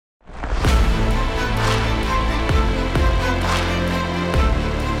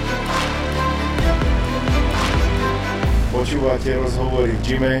Počúvate rozhovory v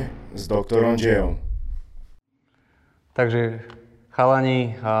gyme s doktorom Jayom. Takže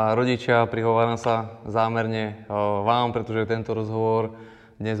chalani a rodičia, prihováram sa zámerne vám, pretože tento rozhovor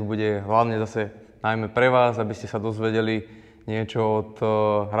dnes bude hlavne zase najmä pre vás, aby ste sa dozvedeli niečo od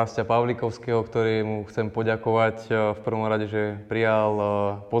Rastia Pavlikovského, ktorému chcem poďakovať v prvom rade, že prijal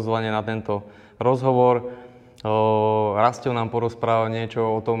pozvanie na tento rozhovor. Rastio nám porozpráva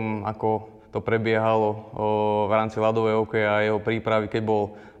niečo o tom, ako to prebiehalo v rámci ľadového hokeja a jeho prípravy, keď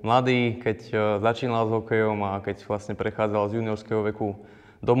bol mladý, keď začínal s hokejom a keď vlastne prechádzal z juniorského veku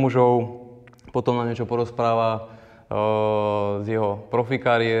do mužov. Potom nám niečo porozpráva z jeho profi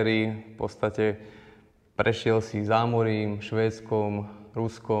kariéry. V podstate prešiel si zámorím, Švédskom,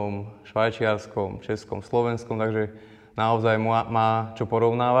 Ruskom, Švajčiarskom, Českom, Slovenskom, takže naozaj má čo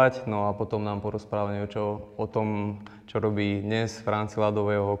porovnávať. No a potom nám porozpráva niečo o tom, čo robí dnes v rámci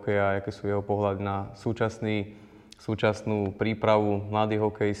ľadového hokeja, aké sú jeho pohľady na súčasnú prípravu mladých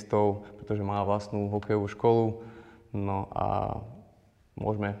hokejistov, pretože má vlastnú hokejovú školu. No a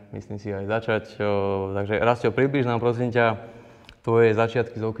môžeme, myslím si, aj začať. Takže Rastio, približ nám prosím ťa tvoje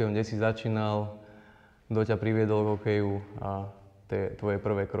začiatky s hokejom, kde si začínal, kto ťa priviedol k hokeju a tie tvoje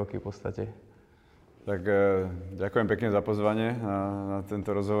prvé kroky v podstate. Tak ďakujem pekne za pozvanie na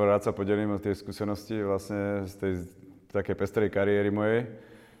tento rozhovor. Rád sa podelím o tie skúsenosti vlastne z tej také pestrej kariéry mojej.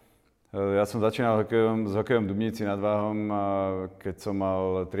 Ja som začínal s hokejom v Dubnici nad Váhom a keď som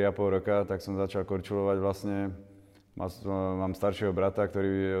mal 3,5 roka, tak som začal korčulovať vlastne. Mám staršieho brata, ktorý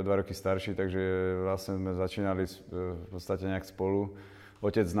je o 2 roky starší, takže vlastne sme začínali v podstate nejak spolu.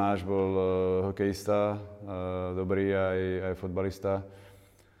 Otec náš bol hokejista, dobrý aj fotbalista.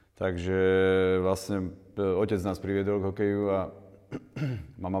 Takže vlastne otec nás priviedol k hokeju a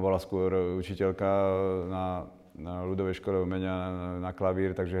mama bola skôr učiteľka na ľudovej škole umenia na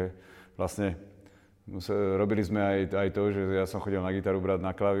klavír, takže vlastne robili sme aj to, že ja som chodil na gitaru brať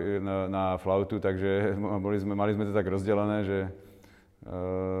na flautu, takže mali sme to tak rozdelené, že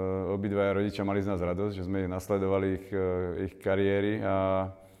obidvaja rodičia mali z nás radosť, že sme nasledovali ich kariéry a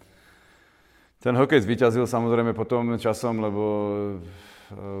ten hokej zvíťazil samozrejme potom časom, lebo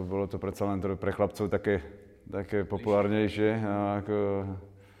bolo to predsa len pre chlapcov také populárnejšie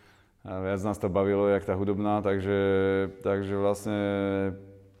a viac nás to bavilo, jak tá hudobná, takže vlastne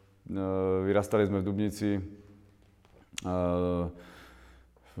vyrastali sme v Dubnici.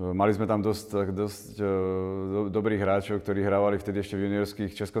 Mali sme tam dosť dobrých hráčov, ktorí hrávali vtedy ešte v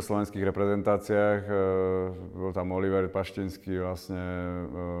juniorských československých reprezentáciách. Bol tam Oliver Paštinský, vlastne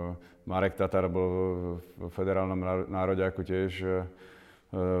Marek Tatar bol v federálnom nároďáku tiež.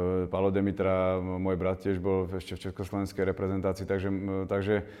 Palo Demitra, môj brat tiež bol ešte v československej reprezentácii,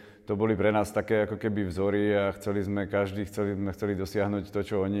 takže to boli pre nás také ako keby vzory a každý chceli dosiahnuť to,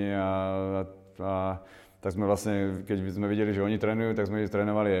 čo oni a tak sme vlastne, keď sme videli, že oni trénujú, tak sme ich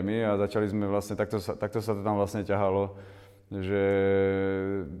trénovali aj my a začali sme vlastne, takto sa to tam vlastne ťahalo, že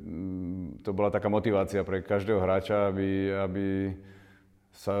to bola taká motivácia pre každého hráča, aby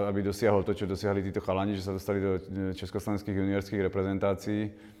dosiahol to, čo dosiahli títo chalani, že sa dostali do československých juniorských reprezentácií,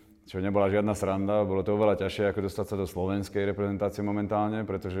 čo nebola žiadna sranda, bolo to oveľa ťažšie ako dostať sa do slovenskej reprezentácie momentálne,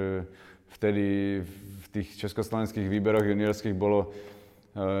 pretože vtedy v tých československých výberoch juniorských bolo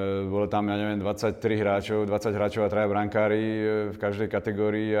tam, ja neviem, 20 hráčov a 3 brankári v každej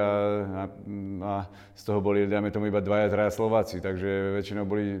kategórii a z toho boli, dajme tomu, iba 2-3 Slováci, takže väčšinou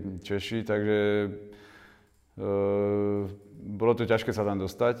boli Češi, takže bolo to ťažké sa tam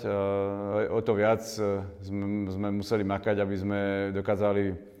dostať a o to viac sme museli makať, aby sme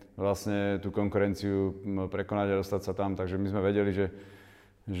dokázali vlastne tú konkurenciu prekonať a dostať sa tam, takže my sme vedeli,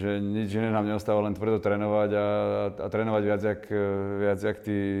 že nič iné nám neostáva, len tvrdo trénovať a trénovať viac jak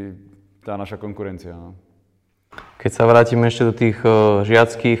tá naša konkurencia. No. Keď sa vrátime ešte do tých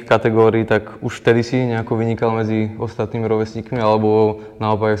žiackých kategórií, tak už vtedy si nejako vynikal medzi ostatnými rovesníkmi, alebo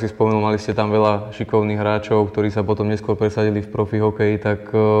naopak, ak si spomenul, mali ste tam veľa šikovných hráčov, ktorí sa potom neskôr presadili v profi hokeji, tak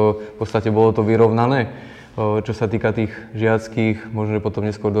v podstate bolo to vyrovnané, čo sa týka tých žiackých, možno potom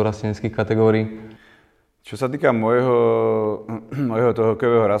neskôr dorasteneckých kategórií? Čo sa týka môjho toho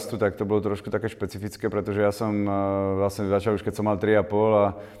hokejového rastu, tak to bolo trošku také špecifické, pretože ja som vlastne začal už keď som mal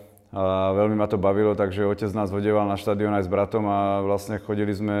 3,5 a veľmi ma to bavilo, takže otec nás vodieval na štadión aj s bratom a vlastne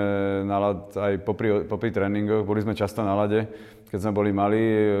chodili sme na ľad aj popri tréningoch, boli sme často na ľade, keď sme boli malí,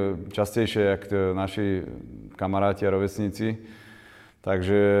 častejšie ako naši kamaráti a rovesníci.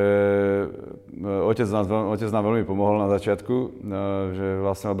 Takže otec nám veľmi pomohol na začiatku, že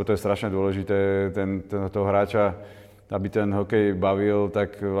vlastne, lebo to je strašne dôležité, toho hráča, aby ten hokej bavil,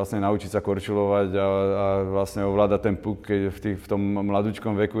 tak vlastne naučiť sa korčulovať a vlastne ovládať ten puk, keď v tom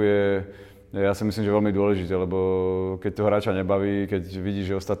mladúčkom veku ja si myslím, že veľmi dôležité, lebo keď toho hráča nebaví, keď vidí,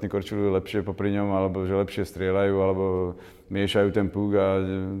 že ostatní korčulujú lepšie popri ňom, alebo že lepšie strieľajú, alebo miešajú ten púk,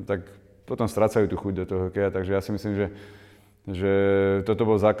 tak potom strácajú tú chuť do toho hokeja. Takže ja si myslím, že toto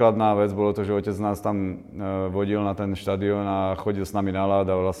bol základná vec, bolo to, že otec nás tam vodil na ten štadión a chodil s nami na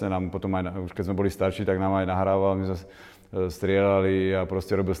ľad a vlastne nám potom aj, už keď sme boli starší, tak nám aj nahrával, my sme strieľali a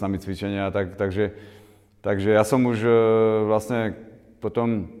proste robil s nami cvičenia. Takže ja som už vlastne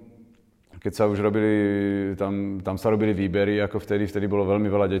potom, keď sa už robili, tam sa robili výbery, ako vtedy bolo veľmi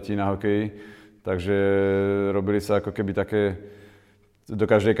veľa detí na hokeji, takže robili sa ako keby také, do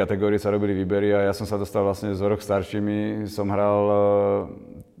každej kategórie sa robili výbery a ja som sa dostal vlastne z rok staršími, som hral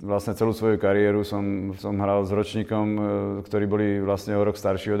vlastne celú svoju kariéru, som hral s ročníkom, ktorí boli vlastne o rok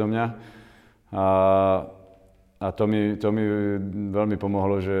starší odo mňa a to mi veľmi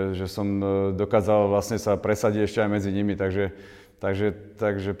pomohlo, že som dokázal vlastne sa presadiť ešte aj medzi nimi, takže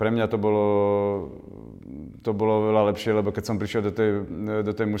pre mňa to bolo veľa lepšie, lebo keď som prišiel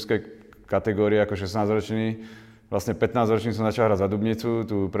do tej mužskej kategórie ako 16-ročný, vlastne 15-ročný som začal hrať za Dubnicu,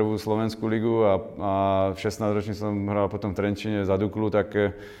 tú prvú slovenskú ligu a 16-ročný som hral potom v Trenčíne za Duklu, tak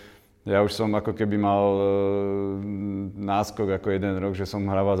ja už som ako keby mal náskok ako jeden rok, že som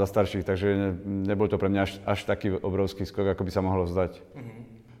hrával za starších, takže nebol to pre mňa až taký obrovský skok, ako by sa mohlo zdať.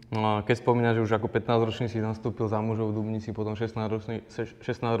 No a keď spomínaš, že už ako 15-ročný si nastúpil za mužov v Dubnici, potom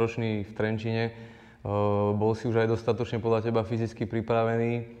 16-ročný v Trenčíne, bol si už aj dostatočne podľa teba fyzicky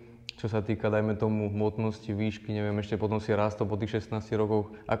pripravený, čo sa týka, dajme tomu, hmotnosti, výšky, neviem, ešte potom si rástol po tých 16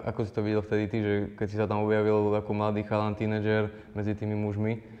 rokoch. Ako si to videl vtedy ty, že keď si sa tam objavil ako mladý chalan, tínedžer medzi tými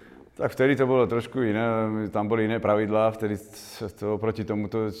mužmi? Tak vtedy to bolo trošku iné, tam boli iné pravidlá, vtedy to oproti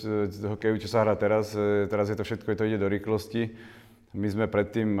tomuto hokeju, čo sa hrá teraz je to všetko, to ide do rýchlosti. My sme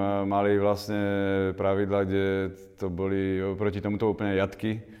predtým mali vlastne pravidlá, kde to boli oproti tomuto úplne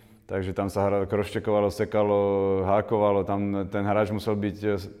jatky, takže tam sa kroščekovalo, sekalo, hákovalo, tam ten hráč musel byť,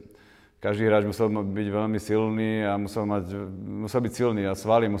 každý hráč musel byť veľmi silný a musel byť silný a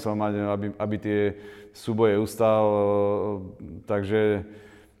svaly musel mať, aby tie súboje ustál, takže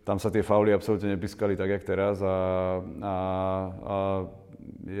tam sa tie fauly absolútne nepískali tak, jak teraz a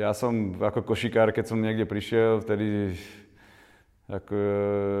ja som ako košikár, keď som niekde prišiel, vtedy ako,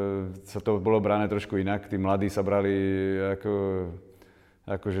 sa to bolo brané trošku inak, tí mladí sa brali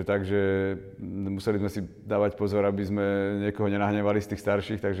akože tak, že museli sme si dávať pozor, aby sme niekoho nenahnevali z tých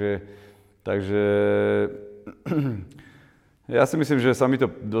starších, takže ja si myslím, že sa mi to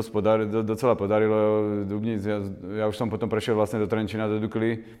docela podarilo. Ja už som potom prešiel vlastne do Trenčína, do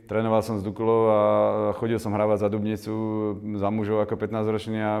Dukly, trénoval som s Duklou a chodil som hravať za Dubnicu, za mužov ako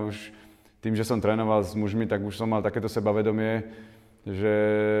 15-ročný a už tým, že som trénoval s mužmi, tak už som mal takéto sebavedomie,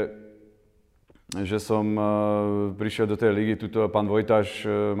 že som prišiel do tej ligy, tuto pán Vojtáš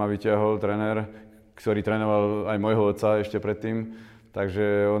ma vyťahol, tréner, ktorý trénoval aj môjho otca ešte predtým.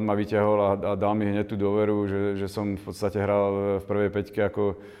 Takže on ma vyťahol a dal mi hneď tú dôveru, že som v podstate hral v prvej peťke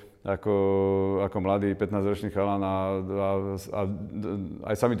ako mladý 15-ročný chalan a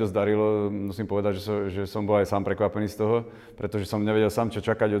aj sa mi to zdarilo. Musím povedať, že som bol aj sám prekvapený z toho, pretože som nevedel sám, čo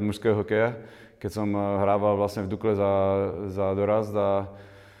čakať od mužského hokeja. Keď som hrával vlastne v Dukle za dorast a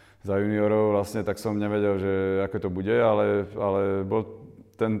za juniorov, vlastne, tak som nevedel, že ako to bude, ale bol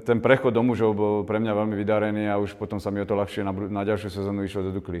ten prechod do mužov bol pre mňa veľmi vydarený a už potom sa mi o to ľahšie na ďalšiu sezónu išlo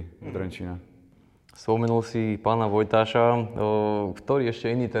do Dukly, do Trenčína. Spomenul si pána Vojtáša. Ktorí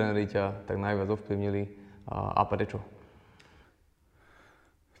ešte iní tréneri ťa tak najviac ovplyvnili a prečo?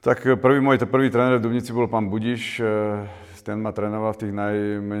 Tak prvý tréner v Dubnici bol pán Budiš. Ten ma trénoval v tých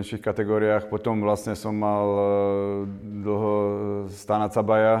najmenších kategóriách. Potom vlastne som mal dlho Stana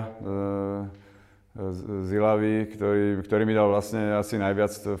Cabaja z Ilavy, ktorý mi dal vlastne asi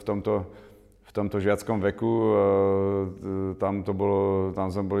najviac v tomto žiackom veku. Tam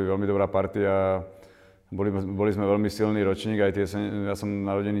sme boli veľmi dobrá partia. Boli sme veľmi silný ročník, ja som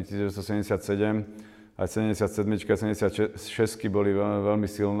narodený 1977, aj 77 a 76 boli veľmi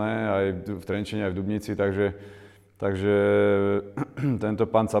silné, aj v Trenčine, aj v Dubnici, takže tento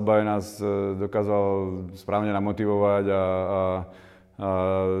pán Cabaj nás dokázal správne namotivovať a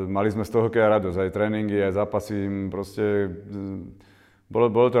mali sme z toho hokeja radosť, aj tréningy, aj zápasy, proste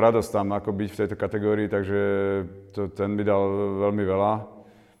bolo to radosť tam, ako byť v tejto kategórii, takže ten mi dal veľmi veľa.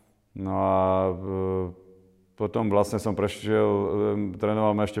 No a potom vlastne som prešiel,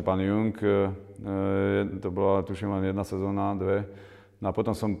 trénoval ma ešte pán Jung, to bola tuším len jedna sezóna, dve. No a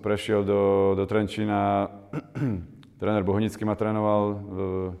potom som prešiel do Trenčína, tréner Bohunický ma trénoval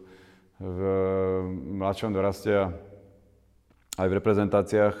v mladšom doraste aj v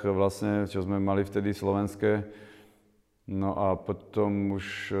reprezentáciách vlastne, čo sme mali vtedy slovenské. No a potom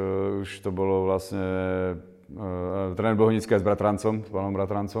už to bolo vlastne tréner Bohunický aj s bratrancom, s pánom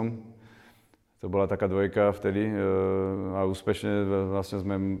bratrancom. To bola taká dvojka vtedy a úspešne vlastne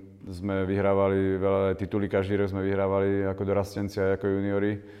sme vyhrávali veľa tituly, každý rok sme vyhrávali ako dorastenci a ako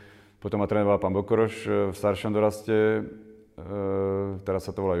juniori. Potom ma trénoval pán Bokoroš v staršom doraste, teraz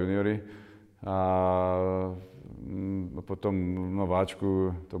sa to volá juniori. A potom v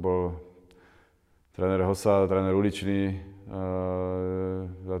Váčku to bol tréner Hossa, tréner Uličný,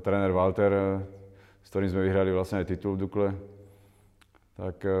 tréner Walter, s ktorým sme vyhrali vlastne aj titul v Dukle.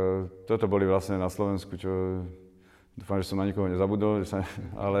 Tak toto boli vlastne na Slovensku, čo dúfam, že som na nikoho nezabudol,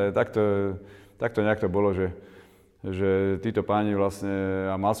 ale takto nejak to bolo, že títo páni vlastne,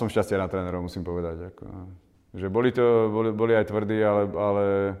 a mal som šťastie na trénerov, musím povedať. Že boli aj tvrdí,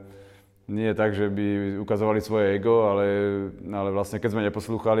 ale nie je tak, že by ukazovali svoje ego, ale vlastne keď sme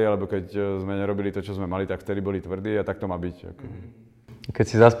neposlúchali, alebo keď sme nerobili to, čo sme mali, tak vtedy boli tvrdí a tak to má byť. Keď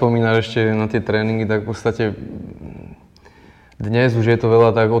si zaspomínaš ešte na tie tréningy, tak v podstate dnes už je to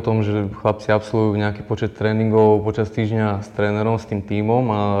veľa tak o tom, že chlapci absolvujú nejaký počet tréningov počas týždňa s trénerom, s tým tímom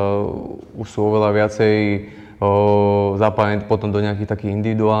a už sú oveľa viacej zapájení potom do nejakých takých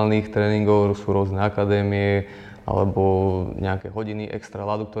individuálnych tréningov, sú rôzne akadémie alebo nejaké hodiny extra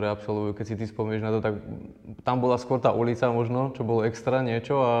ľadu, ktoré absolvujú. Keď si ty spomínaš na to, tak tam bola skôr tá ulica možno, čo bolo extra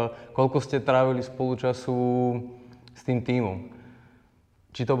niečo a koľko ste trávili spolu času s tým tímom?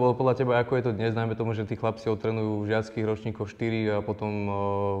 Či to bolo podľa teba, ako je to dnes, najmä tomu, že tí chlapci odtrénujú v žiackých ročníkoch 4 a potom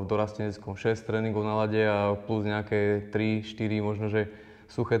v dorasteneckom 6 tréningov na ľade a plus nejaké 3, 4 možno, že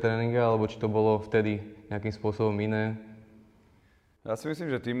suché tréningy, alebo či to bolo vtedy nejakým spôsobom iné? Ja si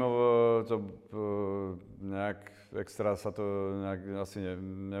myslím, že tímovo to nejak extra sa to nejak, asi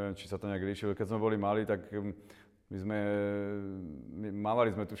neviem, či sa to nejak líšilo. Keď sme boli mali, tak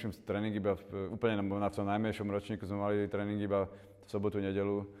mávali sme tuším tréning iba úplne na tom najmenšom ročníku sme mali tréning iba v sobotu,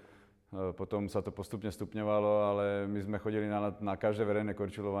 nedeľu. Potom sa to postupne stupňovalo, ale my sme chodili na každé verejné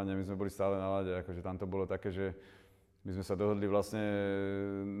korčulovanie, my sme boli stále na ľade, akože tam to bolo také, že my sme sa dohodli vlastne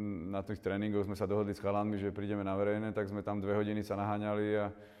na tých tréningoch, sme sa dohodli s chalanmi, že prídeme na verejné, tak sme tam 2 hodiny sa naháňali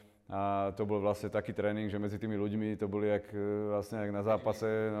a to bol vlastne taký tréning, že medzi tými ľuďmi to boli vlastne jak na zápase,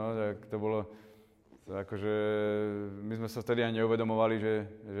 no, tak to bolo akože my sme sa vtedy ani neuvedomovali, že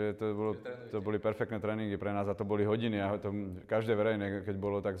to boli perfektné tréningy pre nás a to boli hodiny a každé verejné, keď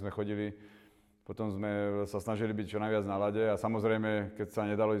bolo, tak sme chodili. Potom sme sa snažili byť čo najviac na ľade a samozrejme, keď sa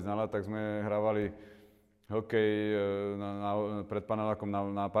nedalo ísť na ľad, tak sme hrávali hokej pred panelákom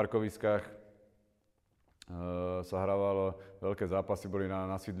na parkoviskách. Sa hrávalo, veľké zápasy boli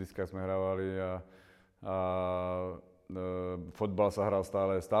na sídliskách sme hrávali a fotbal sa hral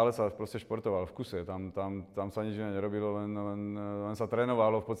stále sa proste športoval v kuse, tam sa nič nerobilo, len sa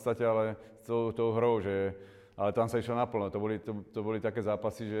trénovalo v podstate, ale s tou hrou, ale tam sa išlo naplno, to boli také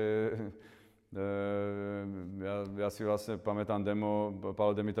zápasy, že ja si vlastne pamätám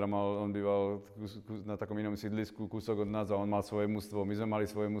Paolo Demitra on býval na takom inom sídlisku, kúsok od nás a on mal svoje mužstvo, my sme mali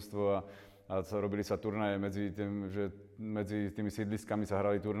svoje mužstvo a robili sa turnaje medzi tými sídliskami sa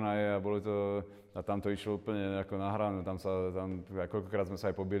hrali turnaje a tam to išlo úplne ako na hranu, tam koľkokrát sme sa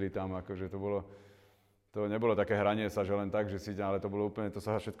aj pobili tam, akože to nebolo také hranie sa, že len tak, ale to bolo úplne, to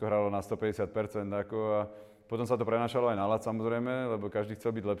sa všetko hralo na 150% ako a potom sa to prenášalo aj na ľad samozrejme, lebo každý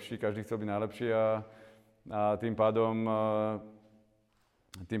chcel byť lepší, každý chcel byť najlepší a tým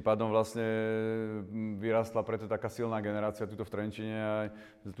pádom vlastne vyrastla preto taká silná generácia tuto v Trenčine a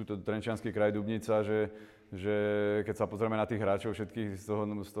tuto trenčiansky kraj Dubnica, že keď sa pozrieme na tých hráčov všetkých z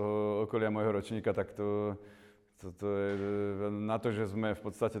toho okolia môjho ročníka, tak to je na to, že sme v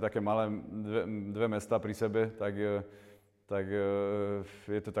podstate také malé dve mestá pri sebe, tak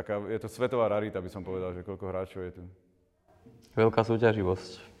je to svetová rarita, by som povedal, že koľko hráčov je tu. Veľká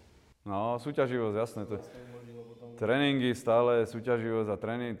súťaživosť. No, súťaživosť, jasné. Tréningy stále, súťaživosť a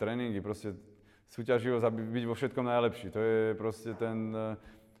tréningy, proste súťaživosť a byť vo všetkom najlepší. To je proste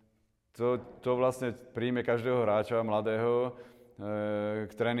to vlastne príjme každého hráča mladého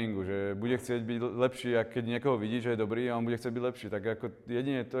k tréningu, že bude chcieť byť lepší a keď niekoho vidí, že je dobrý a on bude chcieť byť lepší, tak ako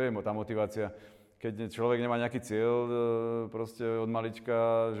jedine to je tá motivácia. Keď človek nemá nejaký cieľ proste od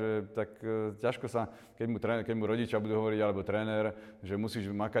malička, že tak ťažko sa, keď mu rodičia budú hovoriť, alebo tréner, že musíš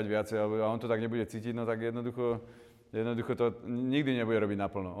makať viacej, a on to tak nebude cítiť, no tak jednoducho to nikdy nebude robiť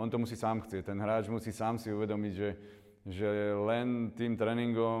naplno. On to musí sám chcieť. Ten hráč musí sám si uvedomiť, že len tým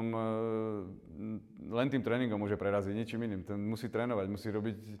tréningom môže preraziť, ničím iným. Ten musí trénovať, musí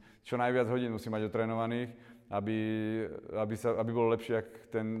robiť čo najviac hodín, musí mať otrénovaných, aby bol lepší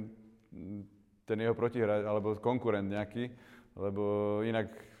ako ten jeho protihráč alebo konkurent nejaký, lebo inak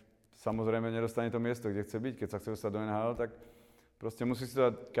samozrejme nedostane to miesto, kde chce byť. Keď sa chce dostať do NHL, tak proste musí si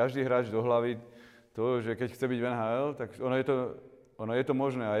to dať každý hráč do hlavy to, že keď chce byť v NHL, tak ono je to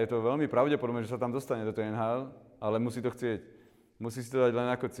možné a je to veľmi pravdepodobné, že sa tam dostane do tej NHL, ale musí to chcieť. Musí si to dať len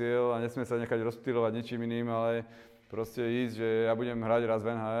ako cieľ a nesmie sa nechať rozptýlovať ničím iným, ale proste ísť, že ja budem hrať raz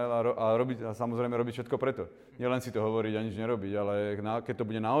v NHL a samozrejme robiť všetko preto. Nielen si to hovoriť a nič nerobiť, ale keď to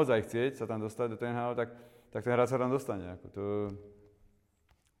bude naozaj chcieť sa tam dostať do tej NHL, tak ten hráč sa tam dostane.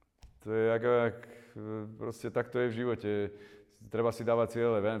 To je proste tak to je v živote. Treba si dávať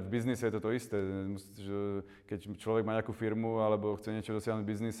ciele. V biznise je to isté. Keď človek má nejakú firmu alebo chce niečo dosiahnuť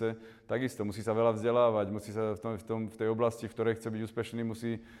v biznise, takisto musí sa veľa vzdelávať, musí sa v tej oblasti, v ktorej chce byť úspešný,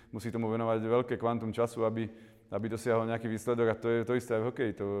 musí tomu venovať veľké kvantum času, aby dosiahol nejaký výsledok. A to je to isté aj v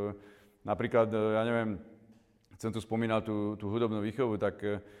hokeji. Napríklad, ja neviem, som tu spomínal tú hudobnú výchovu, tak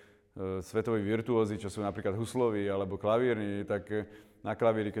svetoví virtuózi, čo sú napríklad husloví alebo klavírni, tak na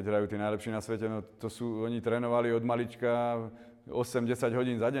klavíri, keď hrajú tí najlepší na svete, no oni trénovali od malička 8-10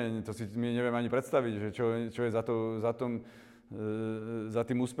 hodín za deň, to si my neviem ani predstaviť, že čo je za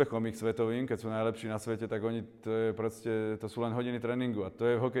tým úspechom ich svetovým, keď sú najlepší na svete, tak to sú len hodiny tréningu a to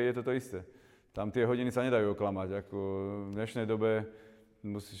je v hokeji je to isté. Tam tie hodiny sa nedajú oklamať, ako v dnešnej dobe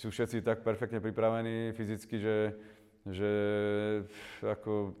sú všetci tak perfektne pripravení fyzicky, že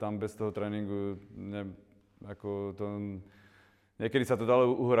ako tam bez toho tréningu, niekedy sa to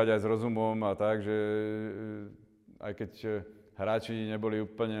dalo uhrať aj s rozumom a tak, že aj keď hráči neboli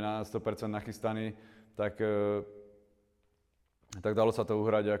úplne na 100% nachystaní, tak dalo sa to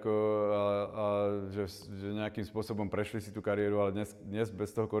uhrať že nejakým spôsobom prešli si tú kariéru, ale dnes bez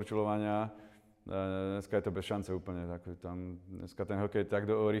toho korčulovania, dneska je to bez šance úplne. Dneska ten hokej je tak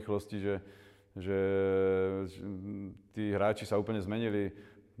o rýchlosti, že tí hráči sa úplne zmenili.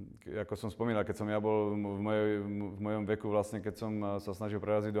 Ako som spomínal, keď som ja bol v mojom veku, vlastne, keď som sa snažil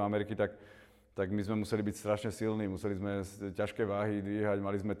preraziť do Ameriky, tak my sme museli byť strašne silní, museli sme ťažké váhy dvíhať,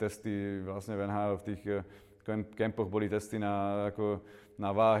 mali sme testy vlastne v NHL, v tých kempoch boli testy na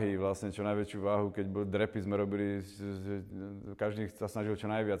váhy, vlastne čo najväčšiu váhu, keď drepy sme robili, každý sa snažil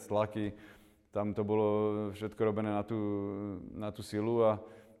čo najviac tlaky, tam to bolo všetko robené na tú silu a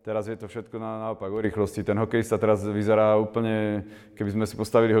teraz je to všetko naopak, o rýchlosti. Ten hokejista teraz vyzerá úplne, keby sme si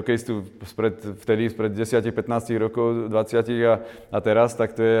postavili hokejistu spred 10-15 rokov, 20 a teraz,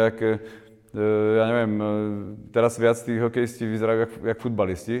 tak to je ja neviem, teraz viac tých hokejistí vyzerajú jak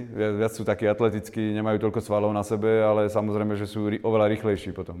futbalisti. Viac sú takí atletickí, nemajú toľko svalov na sebe, ale samozrejme, že sú oveľa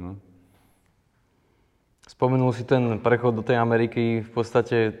rýchlejší potom. No. Spomenul si ten prechod do tej Ameriky, v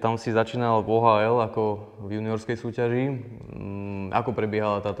podstate tam si začínal v OHL ako v juniorskej súťaži. Ako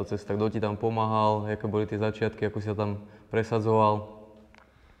prebiehala táto cesta? Kto ti tam pomáhal? Aké boli tie začiatky? Ako si sa tam presadzoval?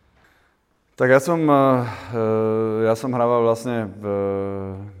 Tak ja som hrával vlastne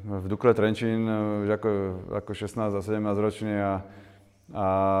v Dukle Trenčín už ako 16 a 17 ročný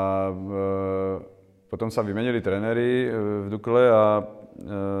a potom sa vymenili tréneri v Dukle a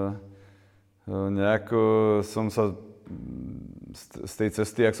nejako som sa z tej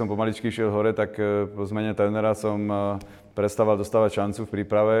cesty, ak som pomaličky išiel hore, tak po zmene trénera som prestával dostávať šancu v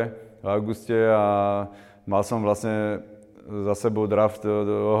príprave v auguste a mal som vlastne za sebou draft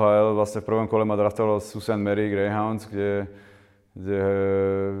do OHL. Vlastne v prvom kole ma draftoval Sault Ste. Marie Greyhounds, kde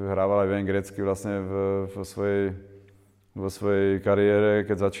hrával aj Wayne Gretzky vlastne vo svojej kariére,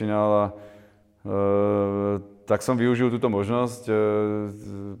 keď začínal. Tak som využil túto možnosť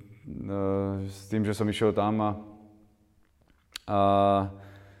s tým, že som išiel tam a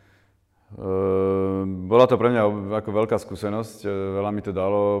bola to pre mňa ako veľká skúsenosť. Veľa mi to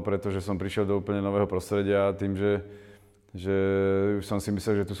dalo, pretože som prišiel do úplne nového prostredia tým, že už som si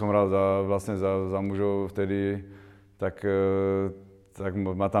myslel, že tu som hral za mužov vtedy, tak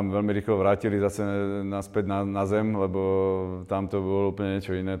ma tam veľmi rýchlo vrátili zase naspäť na zem, lebo tam to bolo úplne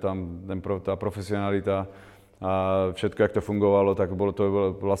niečo iné, tam tá profesionalita a všetko, jak to fungovalo, tak to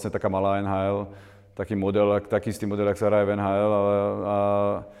bolo vlastne taká malá NHL, taký istý model, jak sa hraje v NHL a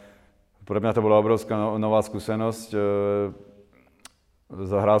pre mňa to bola obrovská nová skúsenosť.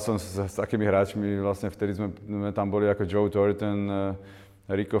 Zahral som s takými hráčmi, vlastne vtedy sme tam boli ako Joe Thornton,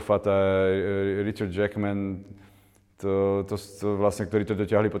 Rico Fata, Richard Jackman, vlastne, ktorí to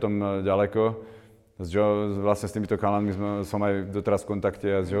dotiahli potom ďaleko. Vlastne s týmito chalanmi som aj doteraz v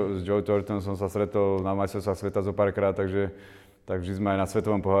kontakte a s Joe Thornton som sa stretol na majstrovstvách sveta zo párkrát, takže sme aj na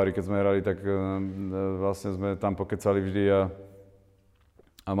svetovom pohári, keď sme hrali, tak vlastne sme tam pokecali vždy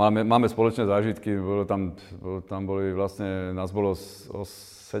a máme spoločné zážitky, nás bolo 7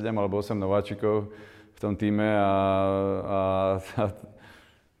 alebo 8 nováčikov v tom tíme a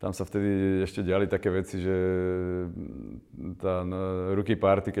tam sa vtedy ešte diali také veci, že tá rookie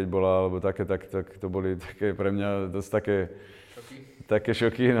party, keď bola, alebo také, tak to boli také pre mňa dosť také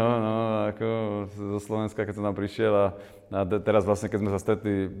šoky, no, ako zo Slovenska, keď som tam prišiel a teraz vlastne, keď sme sa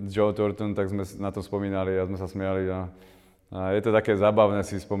stretli s Joe Thornton, tak sme na to spomínali a sme sa smiali a je to také zábavné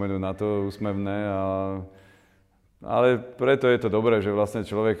si spomenúť na to, úsmevné ale preto je to dobré, že vlastne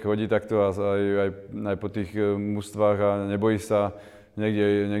človek chodí takto aj po tých mužstvách a nebojí sa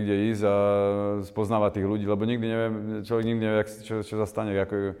niekde ísť a spoznávať tých ľudí, lebo človek nikdy nevie, čo sa stane,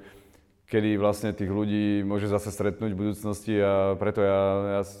 ako, kedy vlastne tých ľudí môže zase stretnúť v budúcnosti a preto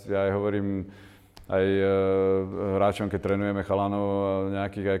ja aj hovorím aj hráčom, keď trénujeme chalanov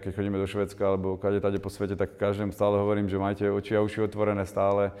nejakých, aj keď chodíme do Švédska alebo kade po svete, tak každému stále hovorím, že majte oči a uši otvorené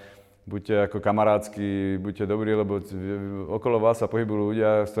stále, buďte ako kamarátsky, buďte dobrí, lebo okolo vás sa pohybujú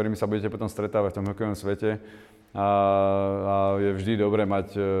ľudia, s ktorými sa budete potom stretávať v tom hokejovom svete. A je vždy dobré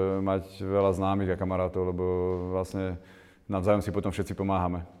mať veľa známych a kamarátov, lebo vlastne navzájom si potom všetci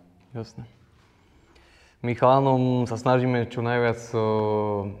pomáhame. Jasné. My chalanom sa snažíme čo najviac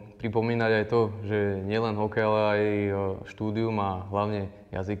pripomínať aj to, že nielen hokej, ale aj štúdium a hlavne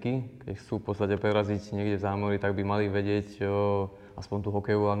jazyky. Keď chcú v podstate preraziť niekde v zámori, tak by mali vedieť aspoň tú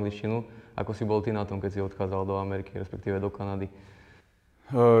hokejovú angličtinu. Ako si bol ty na tom, keď si odchádzal do Ameriky, respektíve do Kanady?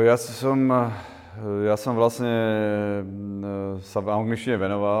 Ja som vlastne sa v angličtine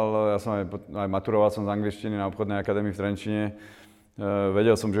venoval, ja som aj maturoval som z angličtiny na obchodnej akadémii v Trenčine.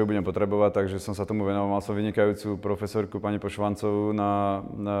 Vedel som, že ju budem potrebovať, takže som sa tomu venoval. Mal som vynikajúcu profesorku pani Pošvancovú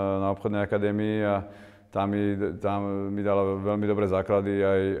na obchodnej akadémii a tam mi dala veľmi dobré základy.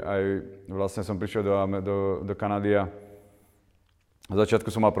 Aj vlastne som prišiel do Kanady a v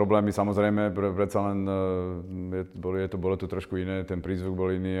začiatku som mal problémy, samozrejme, predsa len bolo to trošku iné, ten prízvuk bol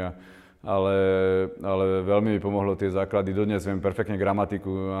iný. Ale veľmi mi pomohlo tie základy. Dodnes viem perfektne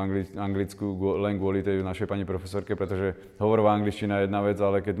gramatiku anglickú len kvôli tej našej pani profesorke, pretože hovorová angličtina je jedna vec,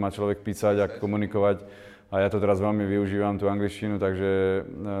 ale keď má človek písať a komunikovať, a ja to teraz veľmi využívam, tú angličtinu, takže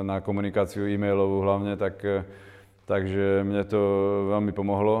na komunikáciu e-mailovú hlavne, takže mne to veľmi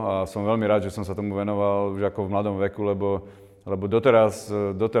pomohlo a som veľmi rád, že som sa tomu venoval už ako v mladom veku, lebo doteraz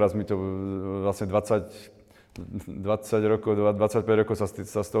mi to vlastne 20 rokov, 25 rokov sa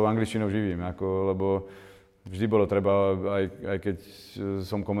s tou angličtinou živím, lebo vždy bolo treba, aj keď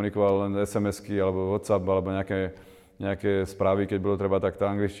som komunikoval len SMS-ky alebo WhatsApp alebo nejaké správy, keď bolo treba, tak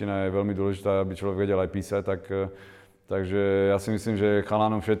tá angličtina je veľmi dôležitá, aby človek vedel aj písať, takže ja si myslím, že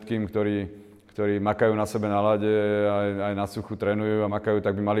chalánom všetkým, ktorí makajú na sebe na ľade, aj na suchu trénujú a makajú,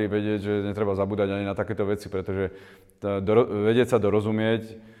 tak by mali vedieť, že netreba zabúdať ani na takéto veci, pretože vedieť sa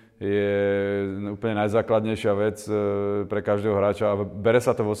dorozumieť je úplne najzákladnejšia vec pre každého hráča a bere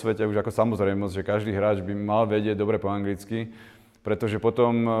sa to vo svete už ako samozrejmosť, že každý hráč by mal vedieť dobre po anglicky, pretože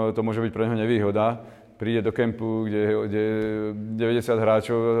potom to môže byť pre neho nevýhoda. Príde do kempu, kde je 90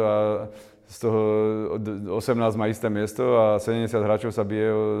 hráčov a z toho 18 má isté miesto a 70 hráčov sa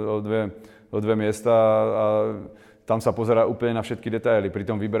bije o dve miesta a tam sa pozerá úplne na všetky detaily. Pri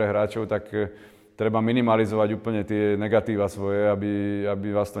tom výbere hráčov tak treba minimalizovať úplne tie negatíva svoje, aby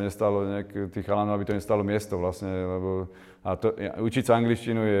vás to nestalo, tých chalanov, aby to nestalo miesto vlastne, učiť sa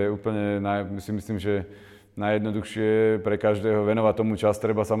angličtinu je úplne, myslím, že najjednoduchšie pre každého, venovať tomu čas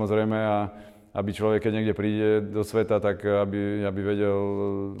treba samozrejme a aby človek, keď niekde príde do sveta, tak aby vedel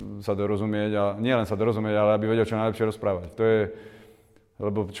sa dorozumieť a nie len sa dorozumieť, ale aby vedel čo najlepšie rozprávať.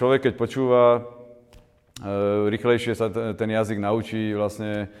 Lebo človek, keď počúva, rýchlejšie sa ten jazyk naučí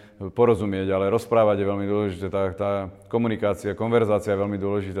vlastne porozumieť, ale rozprávať je veľmi dôležité. Tá komunikácia, konverzácia je veľmi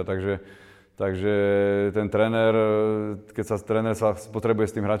dôležitá, takže ten tréner, keď tréner sa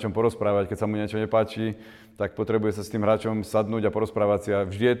potrebuje s tým hráčom porozprávať, keď sa mu niečo nepáči, tak potrebuje sa s tým hráčom sadnúť a porozprávať si. A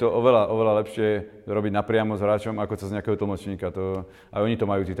vždy je to oveľa lepšie robiť napriamo s hráčom, ako cez nejakého tlmočníka. Aj oni to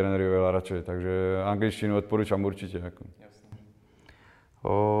majú, tí tréneri, oveľa radšej. Takže angličtinu odporúčam určite.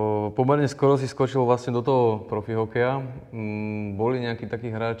 Pomerne skoro si skočil vlastne do toho profi hokeja. Boli nejakí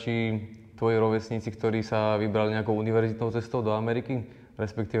takí hráči, tvoji rovesníci, ktorí sa vybrali nejakou univerzitnou cestou do Ameriky?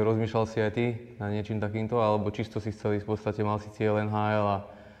 Respektíve rozmýšľal si aj ty na niečím takýmto? Alebo čisto si chcel ísť, v podstate mal si cieľ NHL a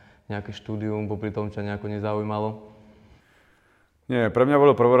nejaké štúdium, popri tom ťa nejako nezaujímalo? Nie, pre mňa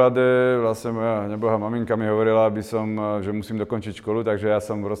bolo prvoradé, vlastne moja nebohá maminka mi hovorila, že musím dokončiť školu, takže ja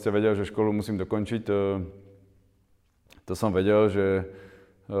som proste vedel, že školu musím dokončiť. To som vedel, že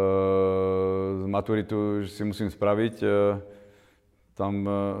maturitu si musím spraviť,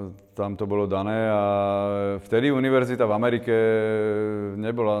 tam to bolo dané a vtedy univerzita v Amerike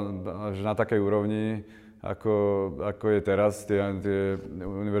nebola až na takej úrovni, ako je teraz. Tie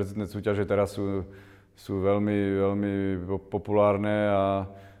univerzitné súťaže teraz sú veľmi, veľmi populárne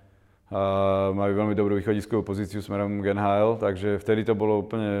majú veľmi dobrú východiskovú pozíciu smerom k NHL, takže vtedy to bolo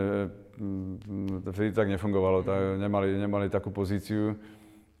úplne, vtedy tak nefungovalo, nemali takú pozíciu,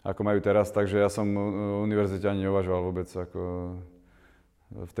 ako majú teraz, takže ja som o univerzite ani neuvažoval vôbec, ako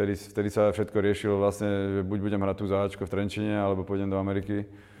vtedy sa všetko riešilo vlastne, že buď budem hrať tu za Ačko v Trenčine, alebo pôjdem do Ameriky.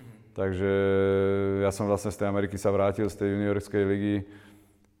 Takže ja som vlastne z tej Ameriky sa vrátil, z tej juniorskej ligy,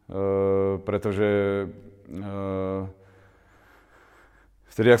 pretože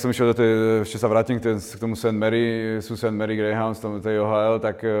vtedy, ak som išiel do tej, ešte sa vrátim k tomu St. Mary Greyhounds, tej OHL,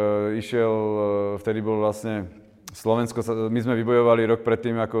 tak išiel, vtedy bol vlastne Slovensko, my sme vybojovali rok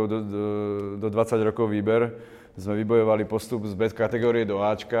predtým, ako do 20 rokov výber, sme vybojovali postup z B kategórie do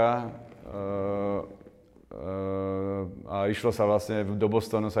Ačka a išlo sa vlastne, do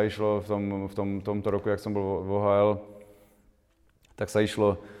Bostonu sa išlo v tomto roku, jak som bol v OHL, tak sa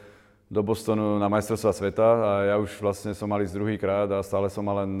išlo do Bostonu na majstrovstvá sveta a ja už vlastne som mal ísť druhýkrát a stále som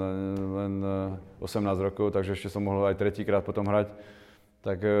mal len 18 rokov, takže ešte som mohol aj tretíkrát potom hrať.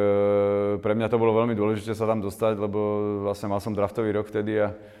 Tak pre mňa to bolo veľmi dôležité sa tam dostať, lebo vlastne mal som draftový rok vtedy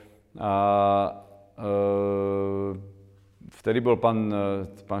a vtedy bol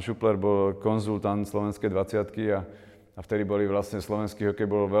pán Šupler, bol konzultant slovenskej 20-ky a vtedy boli vlastne slovenský hokej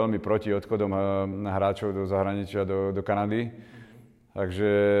bol veľmi proti odchodom hráčov do zahraničia, do Kanady.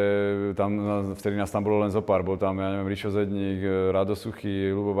 Takže vtedy nás tam bolo len zopár, bol tam, ja neviem, Rišo Zedník, Rado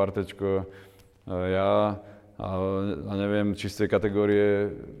Suchý, Ľubo Bartečko, ja a neviem, čisté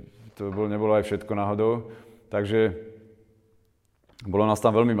kategórie, to nebolo aj všetko náhodou. Takže bolo nás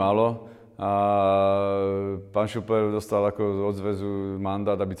tam veľmi málo a pán Šupler dostal ako od zväzu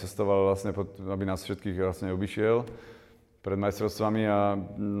mandát, aby cestoval vlastne, aby nás všetkých vlastne obišiel pred majstrovstvami a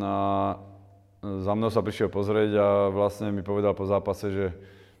za mnou sa prišiel pozrieť a vlastne mi povedal po zápase,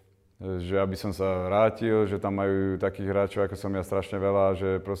 že aby som sa vrátil, že tam majú takých hráčov, ako som ja, strašne veľa,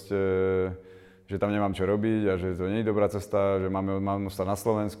 že proste, že tam nemám čo robiť a že to nie je dobrá cesta, že mám ostať na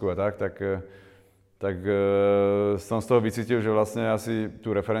Slovensku a tak som z toho vycítil, že vlastne asi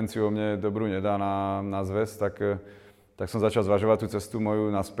tú referenciu o mne dobrú nedá na zväz, tak som začal zvažovať tú cestu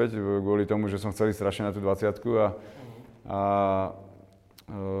moju naspäť kvôli tomu, že som chcel ísť strašne na tú 20-ku a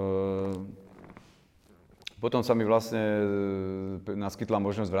potom sa mi vlastne naskytla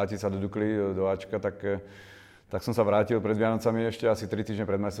možnosť vrátiť sa do Dukly, do Ačka, tak som sa vrátil pred Vianocami ešte asi 3 týždne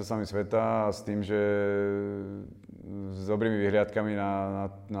pred majstrovstvami sveta a s tým, že s dobrými vyhliadkami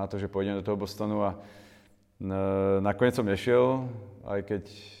na to, že pôjdem do toho Bostonu a nakoniec som nešiel, aj keď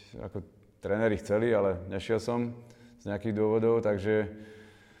ako tréneri chceli, ale nešiel som z nejakých dôvodov, takže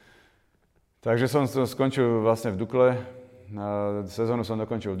som skončil vlastne v Dukle. Sezónu som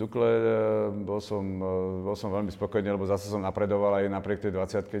dokončil v Dukle, bol som veľmi spokojný, lebo zase som napredoval aj napriek tej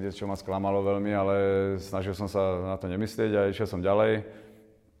 20-ke, čo ma sklamalo veľmi, ale snažil som sa na to nemyslieť a išiel som ďalej.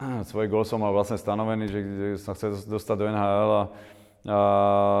 Svoj gól som mal vlastne stanovený, že sa chce dostať do NHL a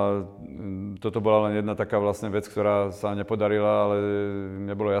toto bola len jedna taká vlastne vec, ktorá sa nepodarila, ale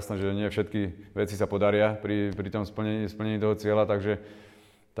mne bolo jasné, že nie všetky veci sa podaria pri tom splnení toho cieľa,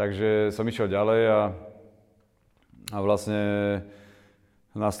 takže som išiel ďalej a vlastne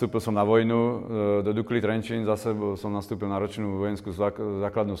nastúpil som na vojnu do Dukly Trenčín, zase som nastúpil na ročnú vojenskú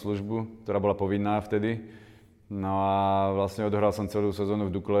základnú službu, ktorá bola povinná vtedy. No a vlastne odohral som celú sezónu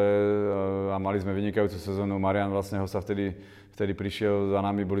v Dukle a mali sme vynikajúcu sezónu. Marian vlastne ho sa vtedy prišiel za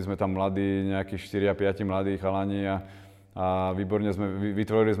nami, boli sme tam mladí, nejakých 4 a 5 mladí chalani a výborne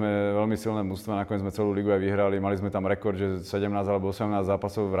vytvorili sme veľmi silné mužstvo, nakoniec sme celú ligu aj vyhrali. Mali sme tam rekord, že 17 alebo 18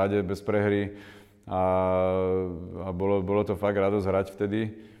 zápasov v rade bez prehry. A bolo to fakt radosť hrať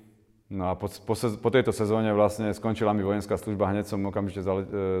vtedy. No a po tejto sezóne vlastne skončila mi vojenská služba, hneď som okamžite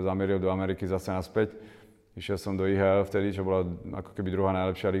zamieril do Ameriky zase naspäť. Išiel som do IHL vtedy, čo bola ako keby druhá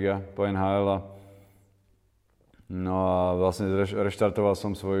najlepšia liga po NHL. No a vlastne reštartoval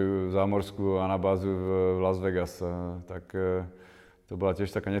som svoju zámorskú anabázu v Las Vegas. Tak to bola tiež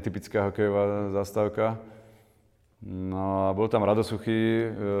taká netypická hokejová zastávka. No a bol tam Rado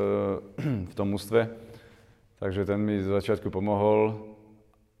Suchý v tom mužstve, takže ten mi z začiatku pomohol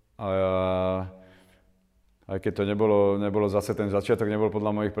a aj keď to nebolo zase ten začiatok nebol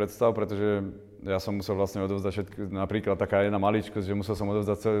podľa mojich predstav, pretože ja som musel vlastne odovzdať všetko, napríklad taká jedna maličkosť, že musel som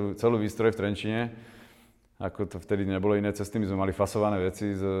odovzdať celú výstroj v Trenčine, ako to vtedy nebolo iné cesty, my sme mali fasované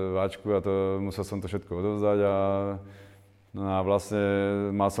veci z váčku a musel som to všetko odovzdať No a vlastne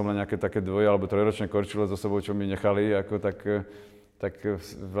mal som len nejaké také 2- alebo 3-ročné korčule so sebou, čo mi nechali, tak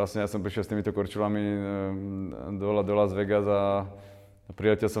vlastne ja som prišiel s týmito korčulami do Las Vegas a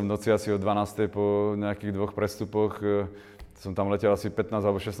priletel som v noci asi o 12. po nejakých 2 prestupoch. Som tam letel asi 15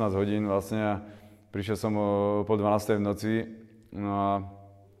 alebo 16 hodín vlastne a prišiel som po 12. v noci. No a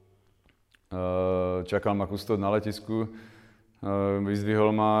čakal ma kustód na letisku,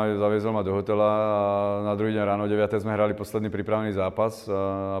 vyzdvihol ma, zaviezol ma do hotela a na druhý deň ráno o 9:00 sme hrali posledný prípravný zápas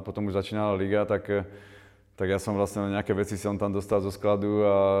a potom už začínala liga, tak ja som vlastne nejaké veci som tam dostal zo skladu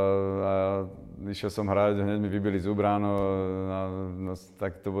a išiel som hrať, hneď mi vybili zub ráno, no,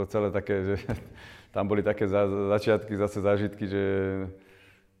 tak to bolo celé také, že tam boli také začiatky, zase zážitky, že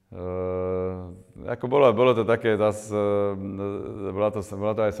ako bolo to také, bola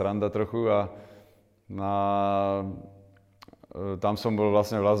to aj sranda trochu a tam som bol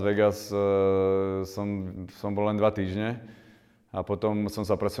vlastne v Las Vegas, som bol len 2 týždne a potom som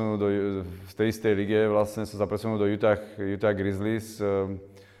sa presunul v tej istej lige vlastne som sa presunul do Utah Grizzlies,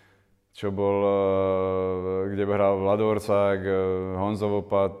 kde hral Vlado Orcák, Honzo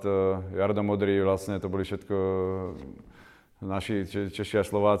Vopat, Jardo Modrý, vlastne to boli všetko naši Češi a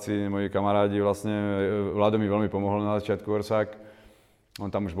Slováci, moji kamarádi vlastne. Vlado mi veľmi pomohol na začiatku, Orcák. On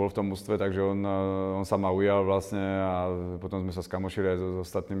tam už bol v tom mužstve, takže on sa ma ujal vlastne a potom sme sa skamošili aj s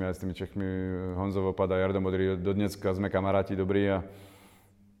ostatnými, aj s tými Čechmi, Honzo Vopat a Jardo Modrý. Dodneska sme kamaráti dobrí a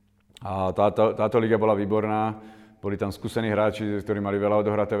táto liga bola výborná. Boli tam skúsení hráči, ktorí mali veľa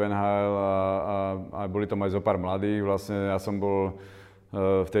odohraté v NHL a boli tam aj zo pár mladých. Vlastne ja som bol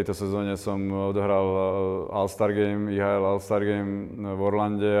v tejto sezóne som odohral All-Star Game, IHL All-Star Game v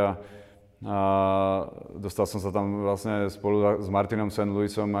Orlande a dostal som sa tam vlastne spolu s Martinom St.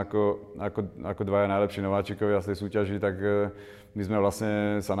 Louisom ako dvaja najlepší nováčikovia z tej súťaži, tak my sme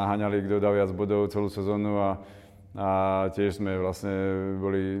vlastne sa naháňali, kto dá viac bodov celú sezónu a tiež sme vlastne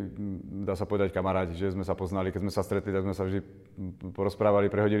boli, dá sa povedať, kamaráti, že sme sa poznali, keď sme sa stretli, tak sme sa vždy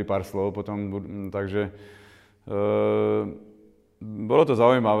porozprávali, prehodili pár slov potom, takže bolo to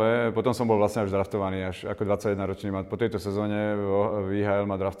zaujímavé, potom som bol vlastne až draftovaný, až ako 21-ročný. Po tejto sezóne v IHL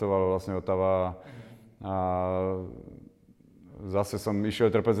ma draftovalo vlastne Ottawa a zase som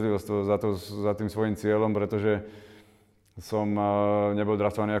išiel trpezlivosť za tým svojím cieľom, pretože som nebol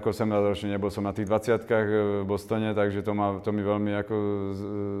draftovaný ako 18-ročný, nebol som na tých 20-kách v Bostone, takže to mi veľmi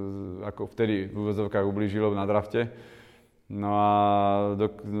ako vtedy v úvodzovkách ublížilo na drafte. No a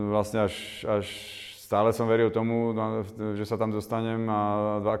vlastne až stále som veril tomu, že sa tam dostanem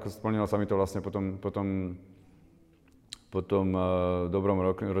a ako splnilo sa mi to vlastne po tom dobrom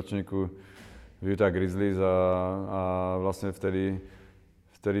ročníku v Utah Grizzlies a vlastne vtedy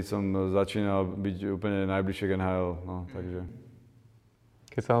som začínal byť úplne najbližšie k NHL, no, takže.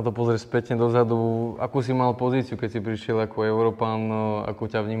 Keď sa na to pozrieš spätne dozadu, akú si mal pozíciu, keď si prišiel ako Európan, ako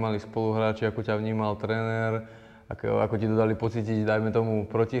ťa vnímali spoluhráči, ako ťa vnímal tréner? Ako ti dodali pocítiť, dajme tomu,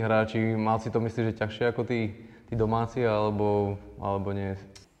 protihráči? Mal si to, myslíš, že ťažšie ako tí domáci, alebo nie?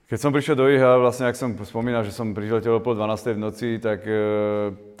 Keď som prišiel do IHL, vlastne, ak som spomínal, že som priletel o 11:30 v noci, tak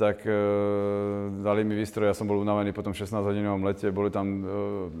dali mi výstroj, ja som bol unavený po tom 16-hodinovom lete, boli tam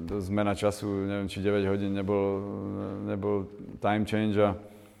zmena času, neviem, či 9 hodín nebol time change a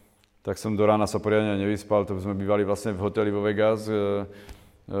tak som do rána sa poriadne nevyspal, to sme bývali vlastne v hoteli vo Vegas,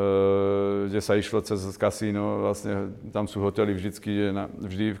 kde sa išlo cez kasíno, vlastne tam sú hotely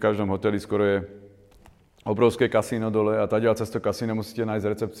vždy v každom hoteli skoro je obrovské kasíno dole a tadiaľ cez to kasíno musíte nájsť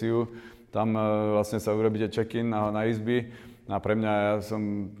recepciu, tam vlastne sa urobíte check-in na izby a pre mňa, ja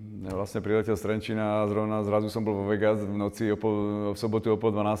som vlastne priletel z Trenčína a zrazu som bol vo Vegas v noci, v sobotu o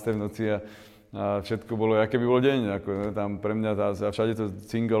 11:30 v noci a všetko bolo, aké by bol deň, ako tam pre mňa, a všade to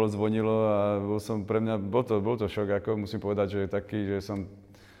cingalo, zvonilo a bol to šok, ako musím povedať, že taký, že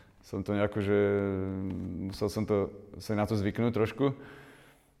som to nejako, že musel som sa na to zvyknúť trošku.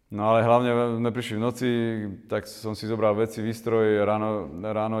 No ale hlavne sme prišli v noci, tak som si zobral veci, výstroj,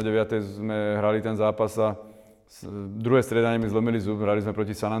 ráno o 9:00 sme hrali ten zápas a druhé striedanie mi zlomili zub, hrali sme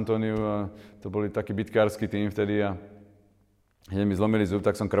proti San Antoniu a to boli taký bitkársky tým vtedy a hneď mi zlomili zub,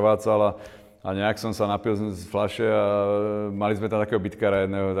 tak som krvácal a nejak som sa napil z fľaše a mali sme tam takého bitkára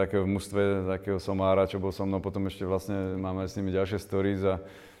jedného, takého v mužstve, takého somára, čo bol so mnou, potom ešte vlastne máme s nimi ďalšie stories a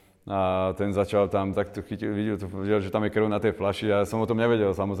ten začal tam takto videl, že tam je krv na tej fľaši a ja som o tom nevedel,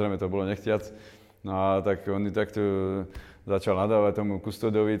 samozrejme to bolo nechtiac. No a tak on takto začal nadávať tomu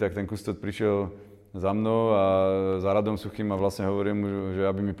kustodovi, tak ten kustod prišiel za mnou a za Radom Suchým a vlastne hovorím mu, že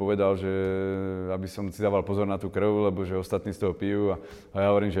aby mi povedal, že aby som si dával pozor na tú krv, lebo že ostatní z toho pijú a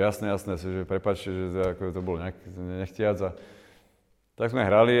ja hovorím, že jasné, že prepáčte, že ako to bolo nechtiac. Tak sme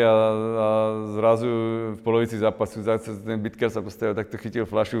hrali a zrazu v polovici zápasu ten bitkár sa postavil, takto chytil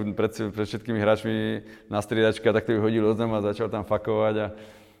fľašu pred všetkými hráčmi na striedačke a takto ju hodil od zem a začal tam fakovať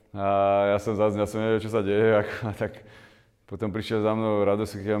a ja som nevedel, čo sa deje. A tak Potom prišiel za mnou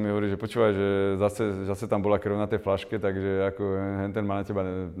Radosík a mi hovorí, že počúvaj, že zase tam bola krv na tej flaške, takže ako ten má na teba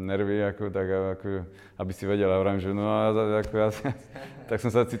nervy, ako, tak ako, aby si vedel. A hovorím, že no a ako ja, tak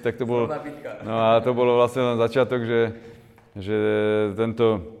som sa tak to bolo. No a to bolo vlastne len začiatok, že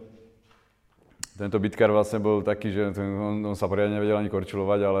tento bitkár vlastne bol taký, že on sa poriadne nevedel ani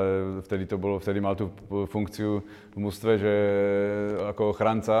korčulovať, ale vtedy mal tú funkciu v mužstve, že ako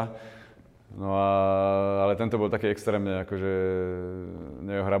ochranca. No ale tento bol taký extrémne akože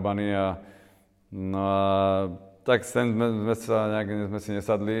neohrabaný no a tak sme si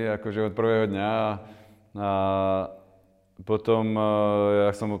nesadli akože od prvého dňa a potom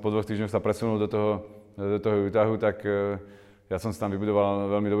ja som po 2 týždňoch sa presunul do toho Utahu, tak ja som si tam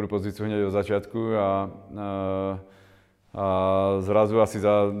vybudoval veľmi dobrú pozíciu hneď od začiatku a zrazu asi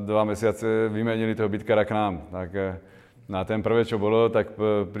za 2 mesiace vymenili toho bitkára k nám. Tak, na ten prvé, čo bolo, tak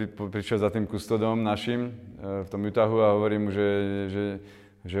prišiel za tým kustodom našim v tom Utahu a hovorím mu, že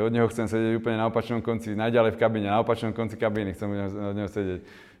od neho chcem sedieť úplne na opačnom konci, najďalej v kabíne, na opačnom konci kabíny chcem od neho sedieť.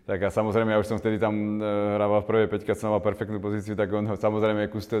 Tak a samozrejme, ja už som vtedy tam hrával v prvej peťke, som mal perfektnú pozíciu, tak on ho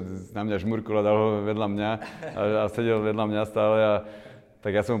samozrejme kustod na mňa žmurkol a dal ho vedľa mňa a sedel vedľa mňa stále.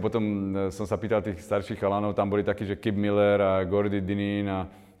 Tak ja som potom sa pýtal tých starších chalanov, tam boli takí, že Kip Miller a Gordy Dineen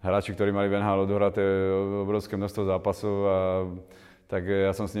a hráči, ktorí mali v NHL odohraté obrovské množstvo zápasov a tak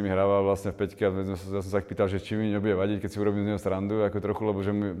ja som s nimi hrával vlastne v peťke a ja som sa ich pýtal, že či mi nebude vadiť, keď si urobím z neho srandu, ako trochu, lebo že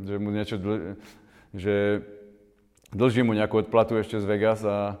mu niečo, že dlžím mu nejakú odplatu ešte z Vegas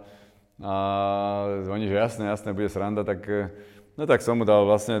a oni, že jasné, bude sranda, tak no tak som mu dal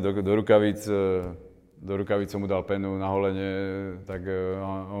vlastne do rukavíc som mu dal penu na holenie, tak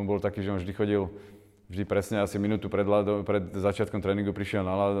on bol taký, že on vždy chodil vždy presne asi minútu pred začiatkom tréningu prišiel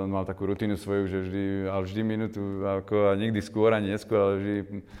na ľad, on mal takú rutinu svoju, že vždy minútu, ako, a nikdy skôr ani neskôr, ale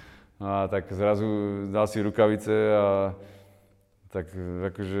vždy, a tak zrazu dal si rukavice a tak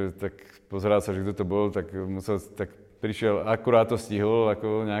akože, tak pozeral sa, že kto to bol, tak prišiel, akurát to stihol,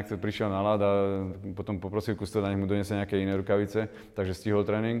 ako nejak to prišiel na ľad a potom poprosil kustoda, nech mu donesie nejaké iné rukavice, takže stihol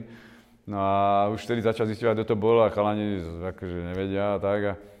tréning. No a už vtedy začal zisťovať, kto to bol a chalani akože nevedia a tak.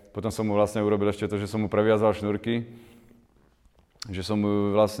 A potom som mu vlastne urobil ešte to, že som mu previazal šnúrky, že som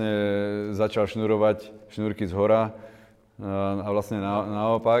mu vlastne začal šnurovať šnúrky zhora a vlastne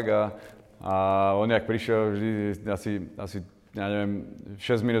naopak a on jak prišiel vždy asi ja neviem,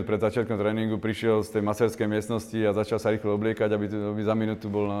 6 minút pred začiatkom tréningu prišiel z tej masérskej miestnosti a začal sa rýchlo obliekať, aby za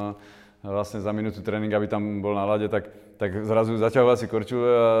minútu bol za minútu tréning, aby tam bol na ľade, tak zrazu zaťahoval si korčule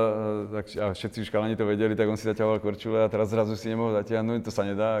a všetci škalani to vedeli, tak on si zaťahoval korčule a teraz zrazu si nemohol zatiahnuť, to sa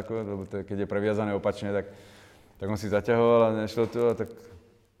nedá, lebo keď je previazané opačne, tak on si zaťahoval a nešlo to a tak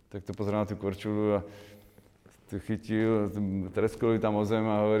to pozeral na tú korčulu a tu chytil, treskol tam o zem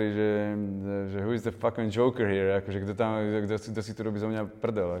a hovorí, že who is the fucking joker here, akože kto si tu robí zo mňa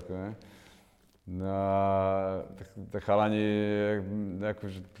prdel, ako, ne? No a tak chalani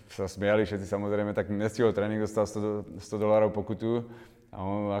akože sa smiali všetci samozrejme, tak nestihol tréning, dostal $100 pokutu a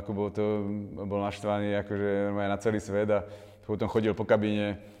on ako bol naštvaný akože na celý svet a potom chodil po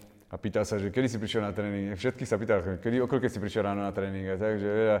kabíne a pýtal sa, že kedy si prišiel na tréning. Všetkých sa pýtal, o koľko si prišiel ráno na tréning. A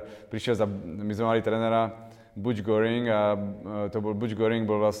takže my sme mali trénera Butch Goring a Butch Goring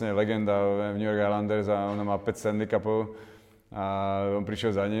bol vlastne legenda v New York Islanders a on má 5 Stanley Cupov. A on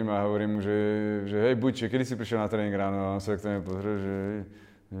prišiel za ním a hovorím mu, že hej Butch, kedy si prišiel na tréning ráno? A on sa k tomu pozrel, že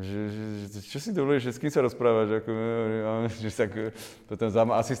čo si dovolíš, že s kým sa rozprávaš? Potom za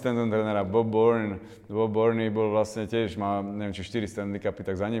asistentom trénera Bob Bourne bol vlastne tiež, má neviem či 4 Stanley Cupy,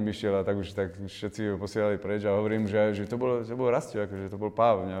 tak za ním išiel a tak všetci ho posielali preč a hovorím, že to bol Rastio, akože to bol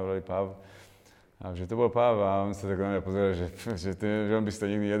Páv, mňa volali Páv. A že to bol Páv a on sa tak na mňa pozeral, že on by si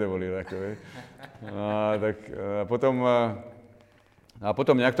to nikdy nedovolil. Ako, a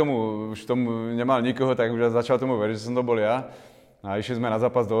potom nejak už tomu nemal nikoho, tak už začal tomu veriť, že som to bol ja. A išli sme na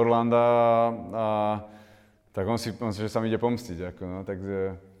zápas do Orlanda a tak on že sa mi ide pomstiť. Ako, no,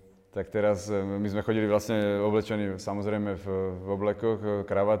 tak teraz my sme chodili vlastne oblečení samozrejme v oblekoch,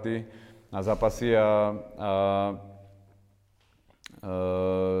 kravaty na zápasy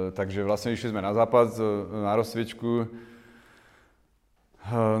takže vlastne išli sme na zápas, na rozcvičku.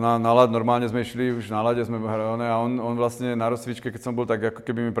 Na ľad normálne sme išli, už na ľade sme hrali a on vlastne na rozcvičke, keď som bol, tak ako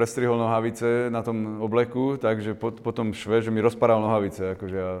keby mi prestrihol nohavice na tom obleku, takže potom šve, že mi rozparal nohavice.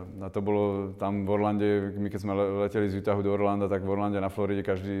 Akože a to bolo tam v Orlande, my keď sme leteli z Utahu do Orlanda, tak v Orlande na Floride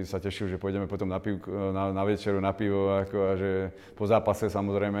každý sa tešil, že pôjdeme potom na večeru, na pivo a že po zápase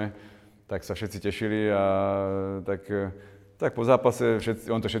samozrejme, tak sa všetci tešili a tak po zápase,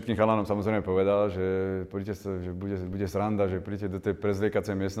 on to všetkým chalanom samozrejme povedal, že príďte sa, že bude sranda, že príďte do tej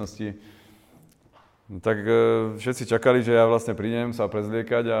prezliekacej miestnosti. No, tak všetci čakali, že ja vlastne prídem sa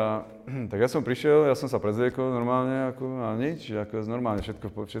prezliekať a tak ja som prišiel, ja som sa prezliekol normálne a nič, normálne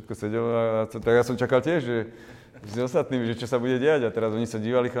všetko sedelo a tak ja som čakal tiež, že s ostatnými, že čo sa bude diať a teraz oni sa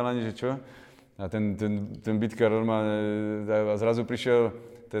dívali chalani, že čo. A ten bitkár normálne a zrazu prišiel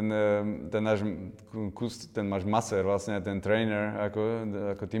ten náš masér, vlastne ten trainer,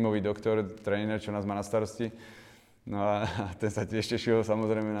 ako tímový doktor, trainer, čo nás má na starosti. No a ten sa tiež tešil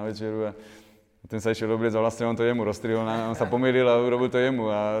samozrejme na večeru a ten sa išiel obliecť a vlastne on to jemu rozstrihol, on sa pomýlil a urobil to jemu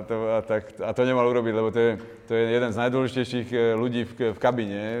a to nemal urobiť, lebo to je jeden z najdôležitejších ľudí v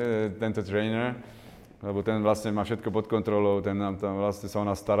kabíne, tento trainer, lebo ten vlastne má všetko pod kontrolou, ten nám tam vlastne sa o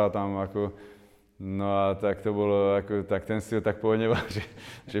nás stará tam ako, no a tak to bolo, tak ten si ho tak pohoneval,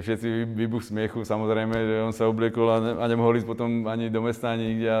 že všetci výbuch smiechu, samozrejme, že on sa obliekol a nemohol ísť potom ani do mesta,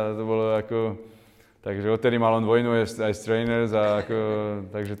 ani nikde a to bolo ako... Takže odtedy mal on vojnu aj s trainers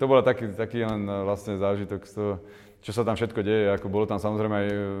takže to bol taký len vlastne zážitok z toho, čo sa tam všetko deje. Bolo tam samozrejme aj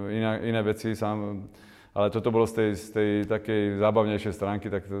iné veci, ale toto bolo z tej takej zábavnejšej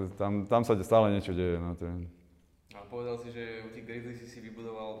stránky, tak tam sa stále niečo deje. No, A povedal si, že u tých Grizzlies si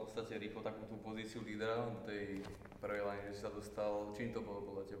vybudoval v podstate rýchlo takú tú pozíciu lídra do tej prvej line, že si sa dostal. Čím to bolo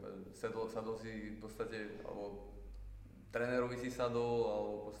podľa teba? Sadol si v podstate, alebo trénerovi si sadol,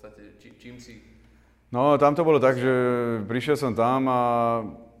 alebo v podstate čím si... No, tam to bolo tak, že prišiel som tam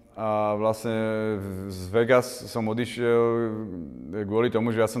a vlastne z Vegas som odišiel kvôli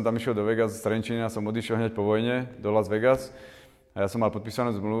tomu, že ja som tam išiel do Vegas z Trenčína a som odišiel hneď po vojne do Las Vegas a ja som mal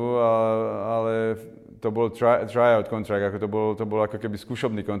podpísanú zmluvu, ale to bol tryout kontrakt, to bol ako keby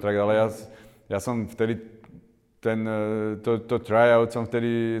skúšobný kontrakt, ale ja som vtedy to tryout som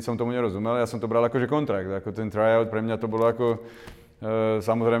tomu nerozumel, ja som to bral akože kontrakt, ako ten tryout pre mňa to bolo ako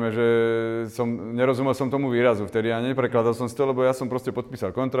samozrejme, že nerozumel som tomu výrazu vtedy a neprekladal som si to, lebo ja som proste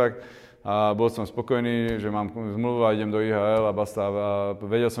podpísal kontrakt a bol som spokojný, že mám zmluvu a idem do IHL a basta. A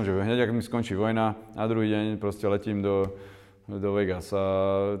vedel som, že hneď, ak mi skončí vojna, na druhý deň proste letím do Vegas.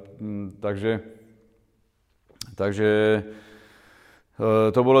 Takže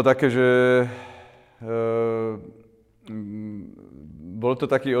to bolo také, že bol to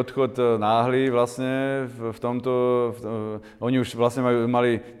taký odchod náhly vlastne v tomto, oni už vlastne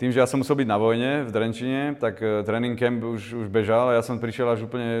mali, tým, že ja som musel byť na vojne v Trenčine, tak tréning camp už bežal a ja som prišiel až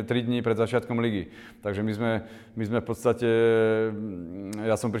úplne 3 dní pred začiatkom ligy. Takže my sme v podstate,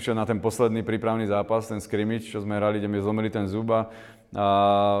 ja som prišiel na ten posledný prípravný zápas, ten scrimmage, čo sme hrali, kde mi zlomili ten zub a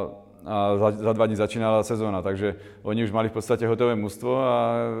za 2 dní začínala sezóna, takže oni už mali v podstate hotové mužstvo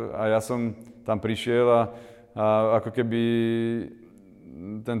a ja som tam prišiel a ako keby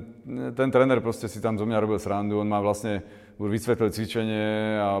ten tréner proste si tam zo mňa robil srandu, on ma vlastne vysvetlil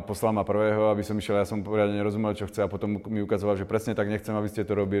cvičenie a poslal ma prvého, aby som išiel, ja som poriadne nerozumel, čo chce a potom mi ukazoval, že presne tak nechcem, aby ste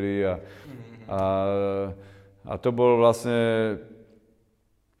to robili a to bol vlastne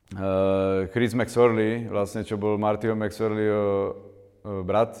Chris McSorley, vlastne čo bol Martyho McSorleyho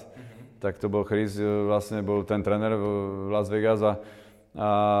brat, tak to bol Chris, vlastne bol ten tréner v Las Vegas a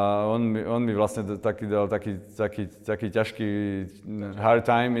on mi vlastne dal taký ťažký hard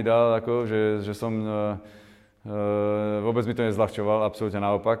time mi dal, ako, že som vôbec mi to nezľahčoval, absolútne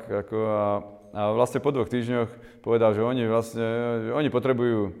naopak. A vlastne po 2 týždňoch povedal, že oni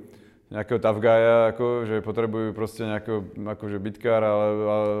potrebujú nejakého tough guy'a, že potrebujú proste nejakého akože bitkára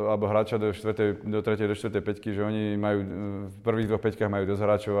alebo hráča do 3. do 4. peťky, že oni majú v prvých 2 peťkách majú dosť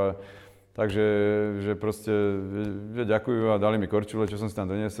hráčov takže že proste, že ďakujú a dali mi korčule, čo som si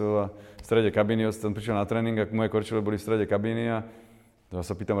tam doniesol a v strede kabíny, ja som prišiel na tréning a moje korčule boli v strede kabíny a ja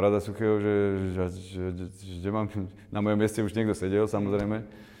sa pýtam Rada Suchého, že mám, na mojom mieste už niekto sedel, samozrejme.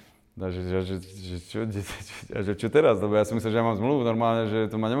 A že čo teraz, lebo ja som myslel, že ja mám zmluvu normálne, že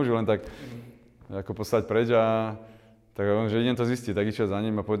to ma nemôžu len tak ako poslať preč a tak on, že idem to zistiť, tak išiel za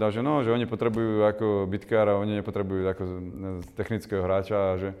ním a povedal, že no, že oni potrebujú ako bitkára, oni nepotrebujú ako technického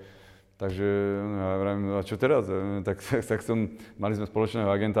hráča a že takže ja vravím, a čo teraz? Tak mali sme spoločného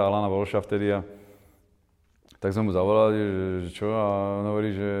agenta Alana Walsha vtedy a tak som mu zavolal, že čo a on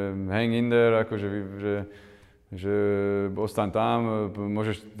hovorí, že hang in there, akože, že ostaň tam,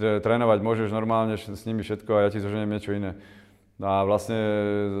 môžeš trénovať, môžeš normálne s nimi všetko a ja ti zoženiem niečo iné. A vlastne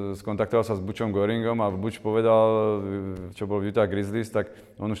skontaktoval sa s Butchom Goringom a Butch povedal, čo bol v Utah Grizzlies, tak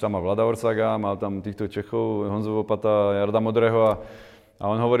on už tam mal Vlada Orsaga, mal tam týchto Čechov, Honzu Vopata, Jarda Modrého a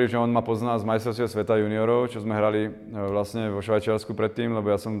on hovorí, že on ma pozná z majstrovstiev sveta juniorov, čo sme hrali vlastne vo Švajčiarsku predtým,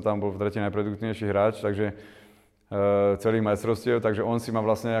 lebo ja som tam bol v tretí najproduktívnejší hráč, takže celých majstrovstiev, takže on si ma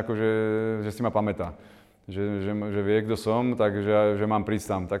vlastne akože, že si ma pamätá. Že vie, kto som, takže že mám prísť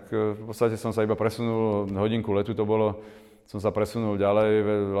tam. Tak v podstate som sa iba presunul hodinku letu, to bolo som sa presunul ďalej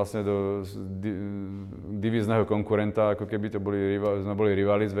vlastne do divízneho konkurenta, ako keby to sme boli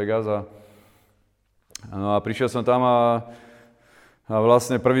rivali z Vegas. No a prišiel som tam a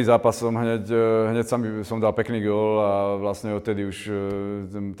vlastne prvý zápas hneď som dal pekný gól a vlastne odtedy už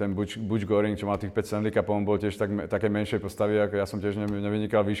ten Butch Goring, čo mal tých 5 Stanley Cupov, on bol tiež také menšej postavy, ako ja som tiež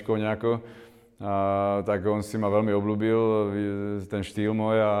nevynikal výškou nejako. Tak on si ma veľmi obľúbil, ten štýl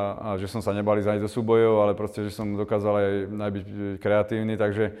môj a že som sa nebal ísť ani do súbojov, ale proste, že som dokázal aj byť kreatívny,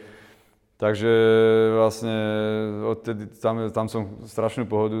 takže vlastne odtedy tam som strašnú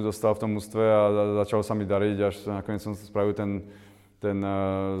pohodu dostal v tom mužstve a začalo sa mi dariť, až nakoniec som spravil ten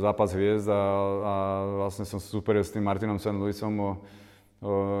zápas hviezd a vlastne som superil s tým Martinom St. Louisom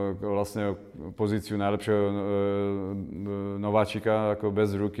vlastne pozíciu najlepšieho nováčika, ako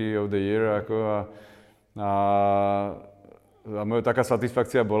Best Rookie of the Year. A moja taká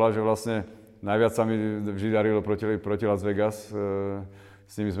satisfakcia bola, že vlastne najviac sa mi vždy darilo proti Las Vegas.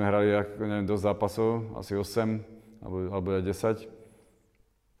 S nimi sme hrali, neviem, dosť zápasov, asi 8 alebo 10.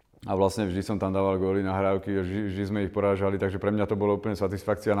 A vlastne vždy som tam dával góly, nahrávky, vždy sme ich porážali, takže pre mňa to bolo úplne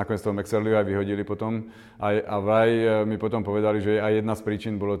satisfakcia. Nakoniec toho McSorleyho aj vyhodili potom. A vraj mi potom povedali, že aj jedna z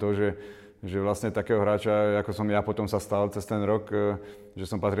príčin bolo to, že vlastne takého hráča, ako som ja potom sa stal cez ten rok, že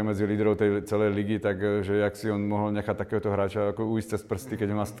som patril medzi lídrov tej celej ligy, takže jak si on mohol nechať takéhoto hráča ako ujsť cez prsty,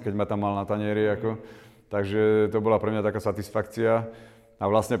 keď ma tam mal na tanieri. Takže to bola pre mňa taká satisfakcia. A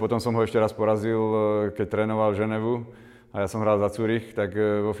vlastne potom som ho ešte raz porazil, keď trénoval Ženevu. A ja som hral za Zurich, tak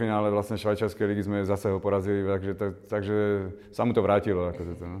vo finále vlastne švajčiarskej ligy sme zase ho porazili, takže sa mu to vrátilo.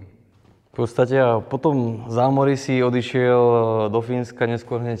 No. V podstate a potom zámorí si odišiel do Fínska,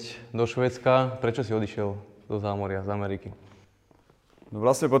 neskôr hneď do Švédska. Prečo si odišiel do zámoria z Ameriky? No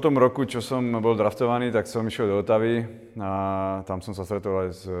vlastne po tom roku, čo som bol draftovaný, tak som išiel do Ottavy a tam som sa stretol aj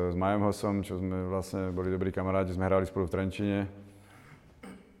s Majom Hossom, čo sme vlastne boli dobrí kamaráti, sme hrali spolu v Trenčine.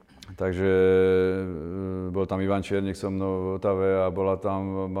 Takže bol tam Ivan Čiernik so mnou v Ottave a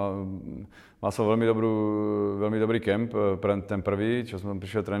mal som veľmi dobrý kemp, ten prvý, čo som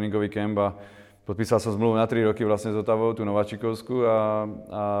prišiel tréningový kemp a podpísal som zmluvu na 3 roky vlastne s Ottavou, tú nováčikovskú a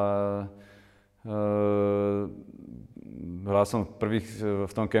hral som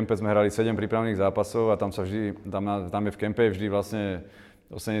v tom kempe sme hrali 7 prípravných zápasov a tam je v kempe vždy vlastne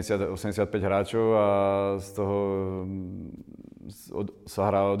 85 hráčov a z toho sa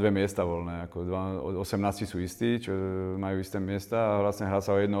hrá o 2 miesta voľné, 18 sú istí, čo majú isté miesta a vlastne hrá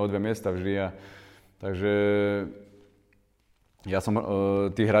sa o 2 miesta vždy. Takže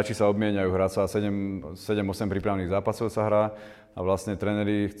tí hráči sa obmieniajú, hrá sa 7-8 prípravných zápasov sa hrá a vlastne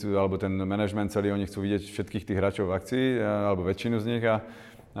tréneri chcú, alebo ten manažment celý, oni chcú vidieť všetkých tých hráčov v akcii, alebo väčšinu z nich a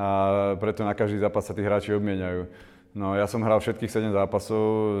preto na každý zápas sa tí hráči obmieniajú. No, ja som hral všetkých 7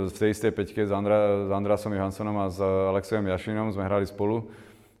 zápasov v tej istej peťke s Andrásom Johanssonom a s Alexejom Jašinom, sme hrali spolu.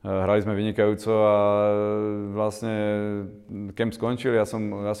 Hrali sme vynikajúco a vlastne kemp skončil, ja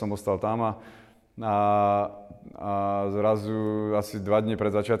som ostal tam a zrazu asi 2 dni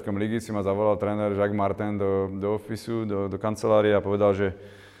pred začiatkom ligy si ma zavolal tréner Jacques Martin do ofisu, do kancelárie a povedal,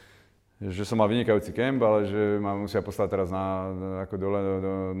 že som mal vynikajúci kemp, ale že ma musia poslať teraz ako dole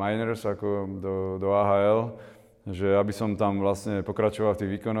do Miners, ako do AHL. Že aby som tam vlastne pokračoval v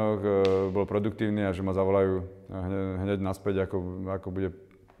tých výkonoch, bol produktívny a že ma zavolajú hneď naspäť, ako bude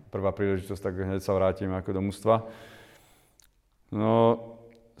prvá príležitosť, tak hneď sa vrátim ako do mužstva. No,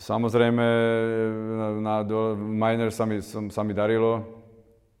 samozrejme, do Miners sa mi darilo.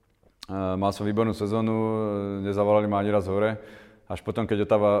 Mal som výbornú sezónu, nezavolali ma ani raz hore. Až potom, keď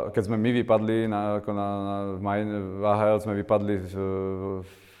sme my vypadli, v AHL sme vypadli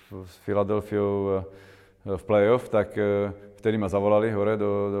s Philadelphiou v play-off, tak vtedy ma zavolali hore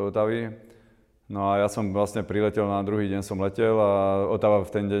do Ottavy. No a ja som vlastne priletel, na druhý deň som letel a Ottawa v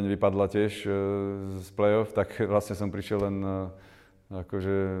ten deň vypadla tiež z play-off, tak vlastne som prišiel len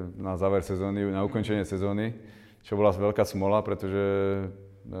akože na záver sezóny, na ukončenie sezóny, čo bola veľká smola, pretože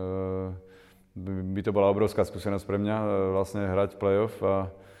by to bola obrovská skúsenosť pre mňa vlastne hrať play-off.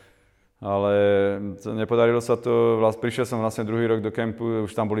 Ale nepodarilo sa to, prišiel som vlastne druhý rok do kempu,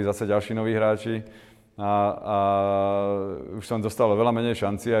 už tam boli zase ďalší noví hráči. A už som dostal veľa menej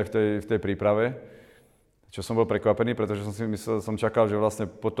šancí aj v tej príprave, čo som bol prekvapený, pretože som čakal, že vlastne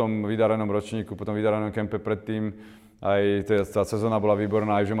po tom vydarenom ročníku, po tom vydarenom kempe predtým, aj tá sezóna bola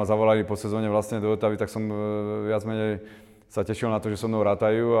výborná, aj že ma zavolali po sezóne vlastne do Ottavy, tak som viac menej sa tešil na to, že so mnou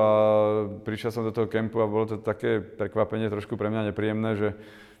rátajú a prišiel som do toho kempu a bolo to také prekvapenie trošku pre mňa nepríjemné,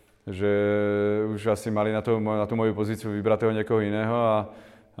 že už asi mali na tú moju pozíciu vybratého niekoho iného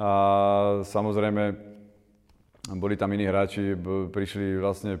a samozrejme boli tam iní hráči, prišli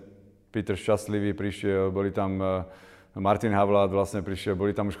vlastne Peter Šťastlivý, boli tam Martin Havlát vlastne prišiel,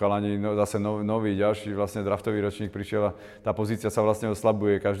 boli tam už chalani, zase nový, ďalší vlastne draftový ročník prišiel a tá pozícia sa vlastne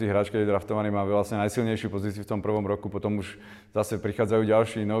oslabuje. Každý hráč, keď je draftovaný, má vlastne najsilnejšiu pozíciu v tom prvom roku, potom už zase prichádzajú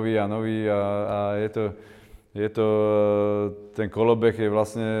ďalší, noví a je to ten kolobeh je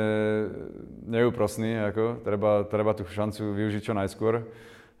vlastne neúprosný, ako treba tú šancu využiť čo najskôr.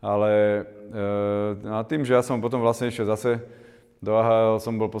 Ale tým, že ja som potom vlastne išiel zase do AHL,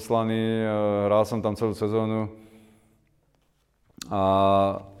 som bol poslaný, hral som tam celú sezónu a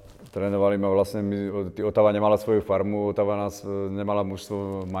trénovali ma vlastne, Ottawa nemala svoju farmu, Ottawa nemala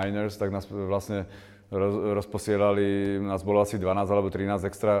mužstvo minors, tak nás vlastne rozposielali, nás bolo asi 12 alebo 13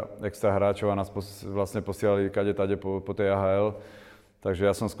 extra hráčov a nás vlastne posielali kade tade po tej AHL. Takže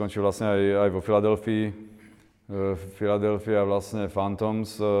ja som skončil vlastne aj vo Filadelfii. Philadelphia vlastne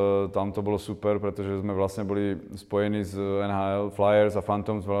Phantoms, tam to bolo super, pretože sme vlastne boli spojení s NHL, Flyers a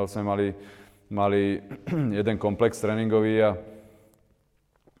Phantoms vlastne mali jeden komplex tréningový a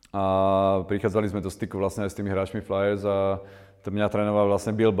prichádzali sme do styku vlastne aj s tými hráčmi Flyers a mňa trénoval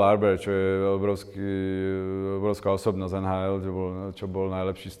vlastne Bill Barber, čo je obrovská osobnosť NHL, čo bol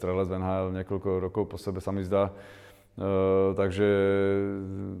najlepší strelec v NHL niekoľko rokov po sebe, sa mi zdá. Takže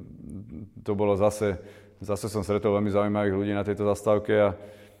to bolo zase som stretol veľmi zaujímavých ľudí na tejto zastávke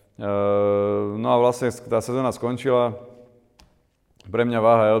no a vlastne tá sezóna skončila. Pre mňa v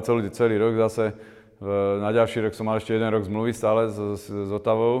AHL celý rok zase. Na ďalší rok som mal ešte 1 rok zmluvy stále s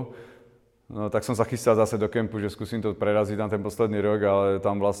Ottawou. No tak som sa chystal zase do kempu, že skúsim to preraziť na ten posledný rok, ale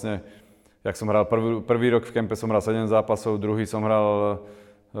tam vlastne, jak som hral prvý rok v kempe som hral 7 zápasov, druhý som hral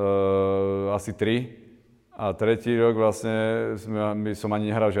asi 3 a tretí rok vlastne som ani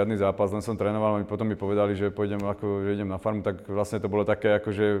nehral žiadny zápas, len som trénoval a potom mi povedali, že že idem na farmu, tak vlastne to bolo také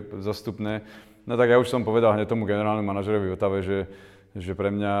akože zostupné. No tak ja už som povedal hneď tomu generálnemu manažerovi v Ottawe, že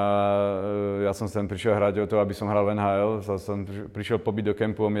pre mňa, ja som sem prišiel hrať o to, aby som hral v NHL, som prišiel pobyť do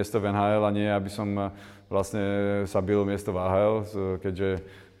kempu o miesto v NHL a nie, aby som vlastne sa bil miesto v AHL, keďže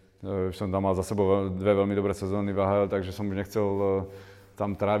som tam mal za sebou 2 veľmi dobré sezóny v AHL, takže som už nechcel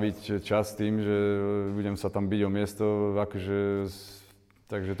tam tráviť čas tým, že budem sa tam byť o miesto, akože,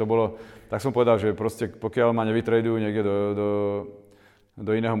 takže to bolo, tak som povedal, že proste pokiaľ ma nevytradujú niekde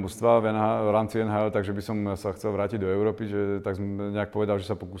do iného mužstva v rámci NHL, takže by som sa chcel vrátiť do Európy, že tak som nejak povedal, že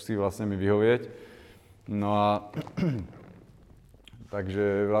sa pokusí vlastne mi vyhovieť. No a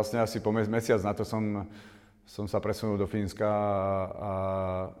takže vlastne asi po mesiac na to som sa presunul do Fínska a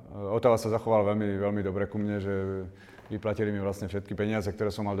Ottawa sa zachoval veľmi, veľmi dobre ku mne, že vyplatili mi vlastne všetky peniaze,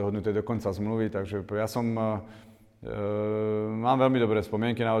 ktoré som mal dohodnuté do konca zmluvy, takže ja mám veľmi dobré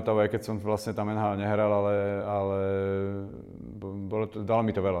spomienky na Ottawa, aj keď som vlastne tam NHL nehral, ale dalo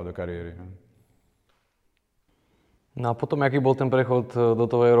mi to veľa do kariéry. No a potom, aký bol ten prechod do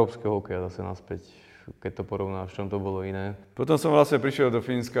toho európskeho hokeja zase naspäť, keď to porovnáš, v čom to bolo iné? Potom som vlastne prišiel do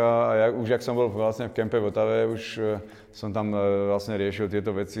Fínska a jak som bol vlastne v kempe v Ottawe, už som tam vlastne riešil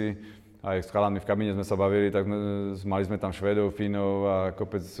tieto veci. Aj s chalami v kabíne sme sa bavili, tak mali sme tam Švédov, Fínov a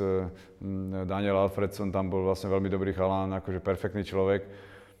kopec Daniel Alfredson, tam bol vlastne veľmi dobrý chalán, akože perfektný človek.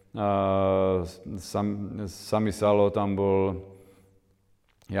 Sami Salo, tam bol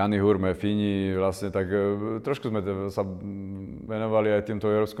Jani Hurme, Fíni, vlastne tak trošku sme sa venovali aj týmto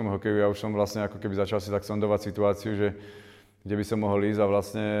európskom hokeju. Ja už som vlastne ako keby začal si tak sondovať situáciu, že kde by som mohol ísť a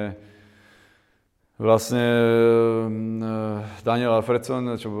vlastne Daniel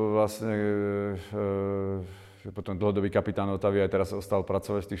Alfredson, čo bol vlastne potom dlhodobý kapitán Ottavy, aj teraz ostal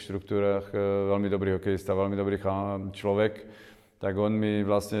pracovať v tých štruktúrach, veľmi dobrý hokejista, veľmi dobrý človek, tak on mi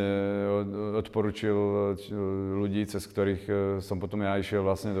vlastne odporučil ľudí, cez ktorých som potom ja išiel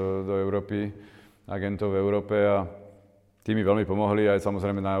vlastne do Európy, agentov v Európe a tí mi veľmi pomohli, aj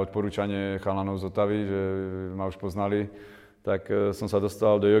samozrejme na odporúčanie chalanov z Ottavy, že ma už poznali. Tak som sa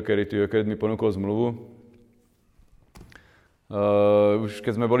dostal do Jokeritu. Jokerit mi ponúkol zmluvu. Už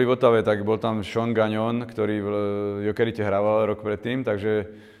keď sme boli v Ottawe, tak bol tam Sean Gagnon, ktorý v Jokerite hrával rok predtým, takže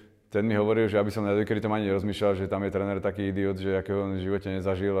ten mi hovoril, že aby som na Jokeritom ani nerozmýšľal, že tam je tréner taký idiot, že akého on v živote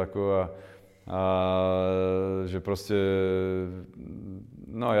nezažil a že proste,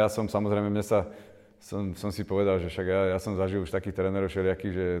 no ja som samozrejme, som si povedal, že však ja som zažil už takých trénerov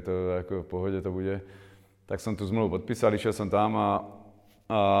všelijakých, že to ako v pohode to bude. Tak som tú zmluvu podpísal, išiel som tam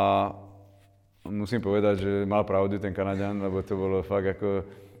a musím povedať, že mal pravdu ten Kanaďan, lebo to bolo fakt ako...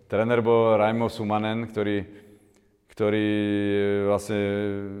 Tréner bol Raimo Sumanen, ktorý vlastne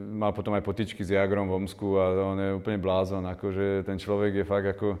mal potom aj potičky s Jagrom v Omsku a on je úplne blázon, akože ten človek je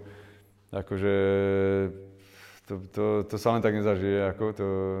fakt akože to sa len tak nezažije,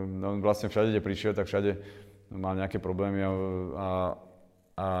 on vlastne všade, kde prišiel, tak všade mal nejaké problémy a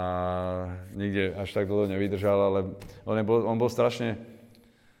nikde až tak dlho nevydržal, ale on bol strašne...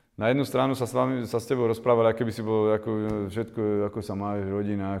 Na jednu stranu sa s tebou rozprával, aké by si bol, ako, všetko, ako sa máš,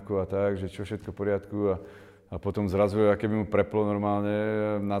 rodina, ako a tak, že čo všetko v poriadku a potom zrazu, aké by mu preplo normálne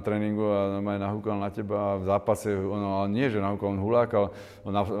na tréningu a normálne nahúkal na teba a v zápase, ale nie, že nahúkal, on hulákal.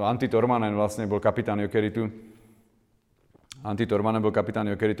 Antti Tormanen vlastne bol kapitán Jokeritu. Antti Tormanen bol kapitán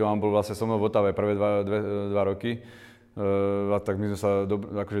Jokeritu a on bol vlastne so mnou v Otave prvé dva roky. Tak my sme sa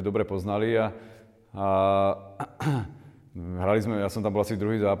akože dobre poznali a hrali sme, ja som tam bol asi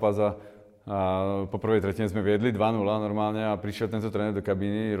druhý zápas a po prvej tretine sme viedli 2-0 normálne a prišiel tento tréner do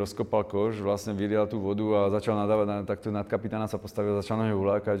kabíny, rozkopal koš, vlastne vylial tú vodu a začal nadávať, takto nad kapitána sa postavil, začal na ňo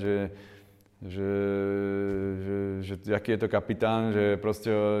hulákať, že aký je to kapitán, že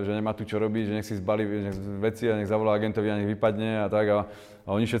proste, že nemá tu čo robiť, že nech si zbalí veci a nech zavolá agentovi a nech vypadne a tak a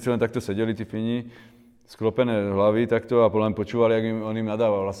oni všetci len takto sedeli, tí Fíni, sklopené hlavy takto a len počúvali, jak on im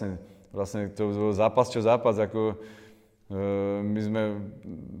nadával vlastne to bol zápas čo zápas, ako my sme,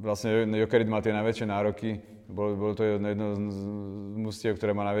 vlastne Jokerit mal tie najväčšie nároky, bolo to jedno z mužstiev,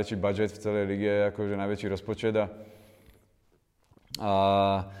 ktoré má najväčší budget v celej lige, akože najväčší rozpočet a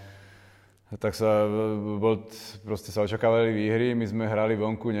tak proste sa očakávali výhry, my sme hrali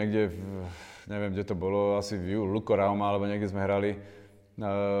vonku niekde, neviem kde to bolo, asi v Lukko Rauma, alebo niekde sme hrali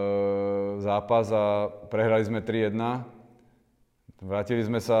zápas a prehrali sme 3-1. Vrátili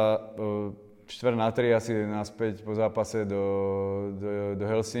sme sa 4-3 asi naspäť po zápase do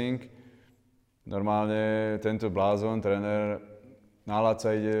Helsing. Normálne tento blázon, tréner,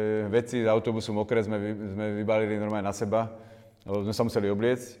 náladca ide, veci z autobusu mokré sme vybalili normálne na seba, lebo sme sa museli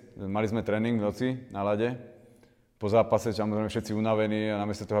obliecť. Mali sme tréning v noci na ľade. Po zápase samozrejme všetci unavení a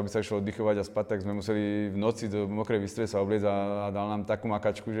namiesto toho, aby sa išlo oddychovať a spať, tak sme museli v noci do mokrej výstrie sa obliecť a dal nám takú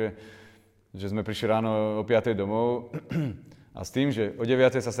makačku, že sme prišli ráno o 5:00 domov. A s tým, že o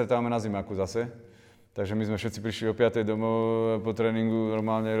 9:00 sa stretávame na zimáku zase, takže my sme všetci prišli o 5:00 domov po tréningu,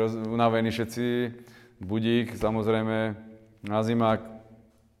 normálne unavení všetci, budík, samozrejme, na zimák.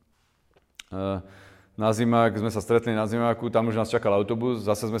 Na zimák sme sa stretli na zimáku, tam už nás čakal autobus,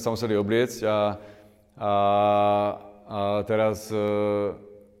 zase sme sa museli obliecť a teraz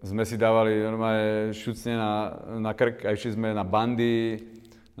sme si dávali normálne šucne na krk a išli sme na bandy,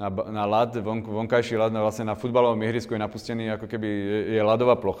 na ľad, vonkajší ľad, vlastne na futbalovom ihrisku je napustený, ako keby je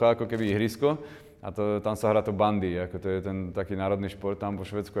ľadová plocha, ako keby ihrisko a tam sa hrá to bandy, ako to je ten taký národný šport tam vo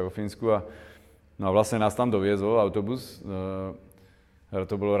Švédsku a vo Fínsku a vlastne nás tam doviezol autobus,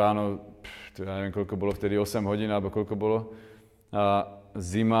 to bolo ráno, ja neviem koľko bolo vtedy, 8 hodín alebo koľko bolo a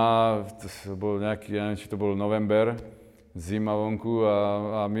zima, to bol nejaký, ja neviem či to bol november, zima vonku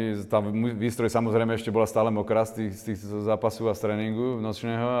a my, tá výstroj samozrejme ešte bola stále mokrá z tých zápasu a z tréningu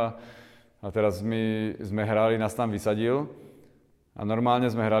nočného a teraz my sme hrali, nás tam vysadil a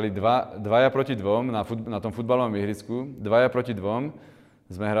normálne sme hrali dvaja proti dvom na tom futbalovom ihrisku, 2 proti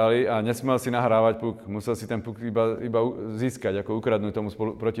 2 sme hrali a nesmel si nahrávať puk, musel si ten puk iba získať, ako ukradnúť tomu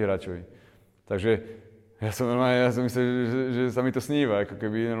protihráčovi. Takže ja som myslel, že sa mi to sníva, ako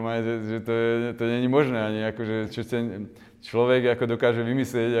keby normálne, že to nie je možné ani, akože čo človek ako dokáže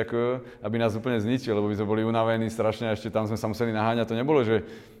vymyslieť, ako, aby nás úplne zničil, lebo by sme boli unavení strašne a ešte tam sme sa museli naháňať. To nebolo, že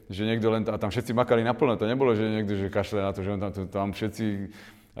niekto len, a tam všetci makali naplno, to nebolo, že niekto že kašle na to, že on tam všetci,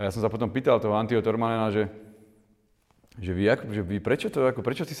 a ja som sa potom pýtal toho Anttiho Tormanena, že vy prečo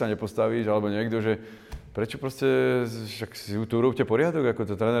ty sa nepostavíš, alebo niekto, že prečo proste, však si tu urobte poriadok, ako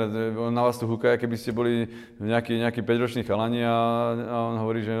to tréner, on na vás tu húka, keby ste boli nejaký 5-roční chalani a on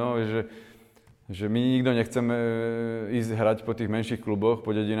hovorí, že my nikto nechceme ísť hrať po tých menších kluboch,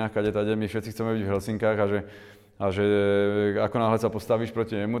 po dedinách, kade-tade, my všetci chceme byť v Helsinkách a že ako náhle sa postavíš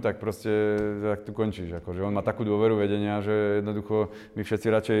proti nemu, tak proste tak tu končíš. Akože on má takú dôveru vedenia, že jednoducho my všetci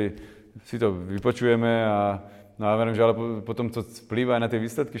radšej si to vypočujeme No a verím, že ale potom to vplýva aj na tie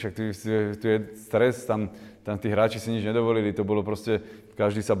výsledky, však tu je stres, tam tí hráči si nič nedovolili, to bolo proste,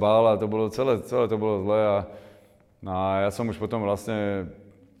 každý sa bál a to bolo celé to bolo zlé a ja som už potom vlastne,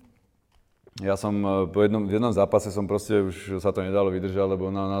 v jednom zápase som proste už sa to nedalo vydržať,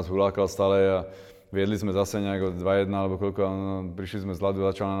 lebo na nás hulákal stále a viedli sme zase nejak 2-1 alebo koľko, prišli sme z ľadu,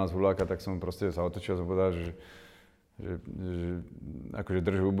 začal na nás hulákať, tak som proste sa otočil a som povedal, že akože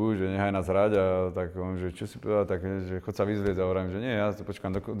drž hubu, že nechaj nás hrať a tak on, že čo si povedal, tak že chod sa vyzlieť a hovorím, že nie, ja to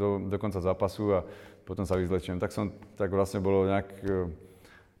počkám do konca zápasu a potom sa vyzlečiem. Tak vlastne bolo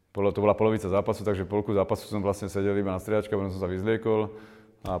to bola polovica zápasu, takže polku zápasu som vlastne sedel iba na striedačke, potom som sa vyzliekol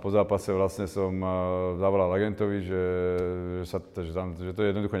a po zápase vlastne som zavolal agentovi, že to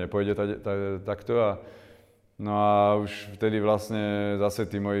jednoducho nepôjde takto No a už vtedy vlastne zase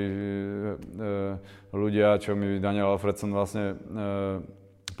tí moji ľudia, čo mi Daniel Alfredson vlastne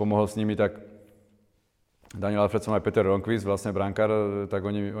pomohol s nimi, tak Daniel Alfredson aj Peter Ronquist, vlastne brankár, tak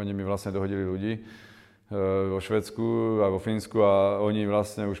oni mi vlastne dohodili ľudí vo Švédsku a vo Fínsku a oni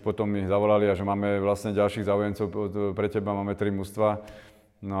vlastne už potom mi zavolali a že máme vlastne ďalších záujemcov pre teba, máme 3 mužstva.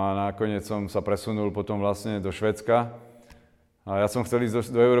 No a nakoniec som sa presunul potom vlastne do Švédska. A ja som chcel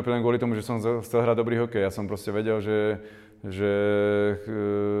ísť do Európy len kvôli tomu, že som chcel hrať dobrý hokej. Ja som proste vedel, že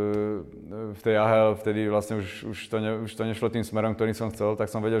v tej AHL vtedy vlastne už to nešlo tým smerom, ktorým som chcel, tak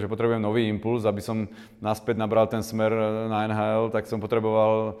som vedel, že potrebujem nový impuls, aby som naspäť nabral ten smer na NHL, tak som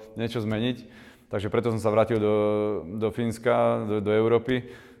potreboval niečo zmeniť. Takže preto som sa vrátil do Fínska, do Európy.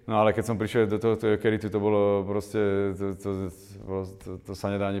 No ale keď som prišiel do tohto Jokeritu, to bolo proste, to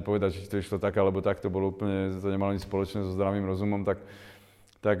sa nedá ani povedať, či to išlo tak alebo tak, to bolo úplne, to nemalo nič spoločné so zdravým rozumom,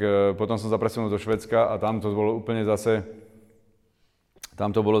 tak potom som sa presunul do Švédska a tam to bolo úplne zase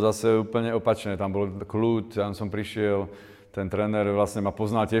úplne opačné, tam bol kľud, tam som prišiel, ten tréner vlastne ma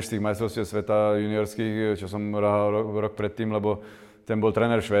poznal tiež z tých majstrovstiev sveta juniorských, čo som hral rok predtým, lebo ten bol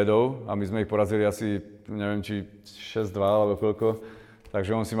tréner Švédov a my sme ich porazili asi, neviem, či 6-2 alebo koľko.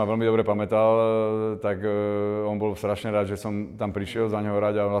 Takže on si ma veľmi dobre pamätal, tak on bol strašne rád, že som tam prišiel za neho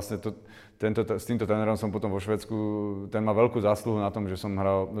hrať a vlastne s týmto trénerom som potom vo Švédsku, ten má veľkú zásluhu na tom, že som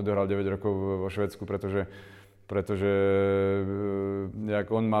odohral 9 rokov vo Švédsku, pretože jak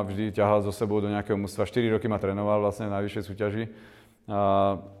on ma vždy ťahal so sebou do nejakého mužstva, 4 roky ma trénoval vlastne v najvyššej súťaži.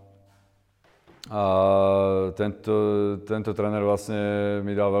 A tento tréner vlastne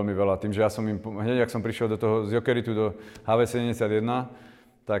mi dal veľmi veľa. Tým, že ja som im, hneď ak som prišiel z Jokeritu do HV71,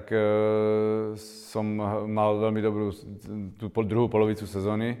 tak som mal veľmi dobrú tú druhú polovicu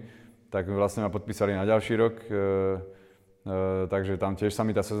sezóny, tak vlastne ma podpísali na ďalší rok. Takže tam tiež sa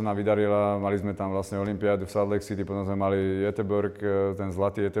mi tá sezóna vydarila, mali sme tam vlastne olympiádu v Salt Lake City, potom sme mali Göteborg, ten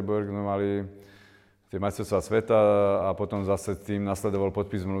zlatý Göteborg, sme mali tie majstrovstvá sveta a potom zase tým nasledoval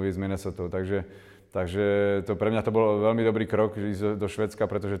podpis zmluvy s Minnesotou. Takže to pre mňa to bol veľmi dobrý krok ísť do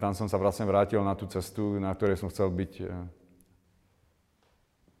Švédska, pretože tam som sa vlastne vrátil na tú cestu, na ktorej som chcel byť.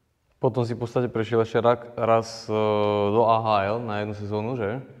 Potom si v podstate prešiel ešte raz do AHL na jednu sezónu,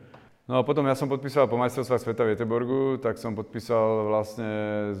 že? No a potom ja som podpísal po majstrovstvách sveta v Göteborgu, tak som podpísal vlastne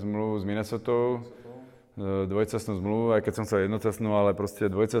zmluvu s Minnesotou. Dvojcestnú zmluvu, aj keď som chcel jednocestnú, ale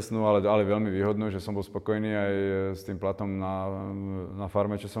proste dvojcestnú, ale veľmi výhodnú, že som bol spokojný aj s tým platom na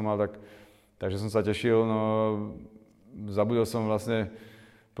farme, čo som mal, takže som sa tešil. No, zabudol som vlastne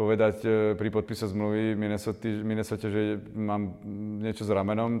povedať pri podpise zmluvy Minnesote, že mám niečo s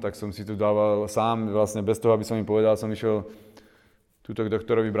ramenom, tak som si tu dával sám, vlastne bez toho, aby som im povedal, som išiel tuto k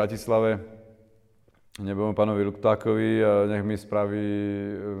doktorovi v Bratislave, nebojom pánovi Luptákovi a nech mi spraví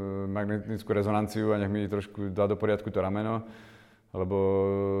magnetickú rezonanciu a nech mi trošku dá do poriadku to rameno, lebo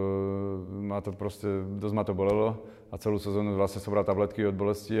dosť ma to bolelo a celú sezónu vlastne som bral tabletky od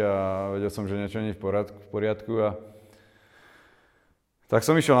bolesti a vedel som, že niečo nie je v poriadku a tak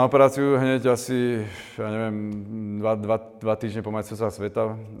som išiel na operáciu hneď asi, ja neviem, dva týždne po majstrovstvách sveta,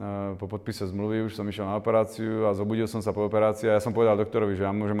 po podpise zmluvy už som išiel na operáciu a zobudil som sa po operácii a ja som povedal doktorovi, že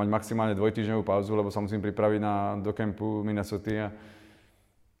ja môžem mať maximálne 2-týždňovú pauzu, lebo sa musím pripraviť do kempu Minnesota.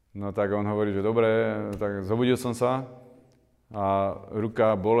 No tak on hovorí, že dobre, tak zobudil som sa a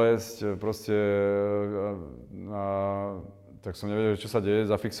ruka, bolesť, proste, tak som nevedel, čo sa deje,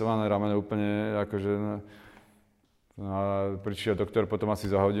 zafixované rameno úplne, akože. A prišiel doktor potom asi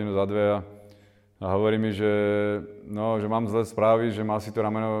za hodinu, za dve a hovorí mi, že mám zlé správy, že má si to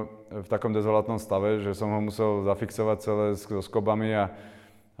rameno v takom dezolátnom stave, že som ho musel zafixovať celé so skobami a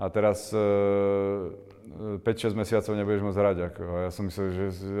teraz 5-6 mesiacov nebudeš môcť hrať. Ako. A ja som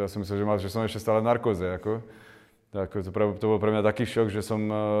myslel, že som ešte stále v narkóze. To bol pre mňa taký šok, že som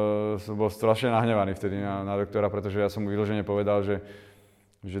bol strašne nahnevaný vtedy na doktora, pretože ja som mu vyložene povedal, že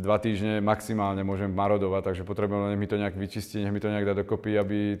 2 týždne maximálne môžem marodovať, takže potrebujem, nech mi to nejak vyčistiť, nech mi to nejak dá dokopy,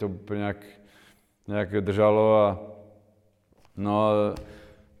 aby to nejak držalo.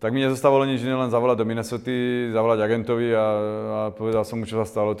 Tak mi nezostávalo nič iné, len zavolať do Minnesoty, zavolať agentovi a povedal som mu, čo sa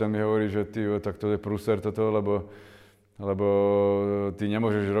stalo. Ten mi hovorí, že tak to je prúser toto, lebo ty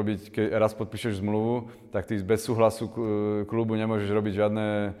nemôžeš robiť, keď raz podpíšeš zmluvu, tak ty bez súhlasu klubu nemôžeš robiť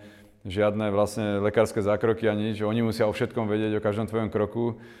žiadne vlastne lekárske zákroky a nič. Oni musia o všetkom vedieť, o každom tvojom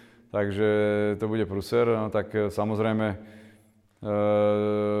kroku, takže to bude prúser. No, tak samozrejme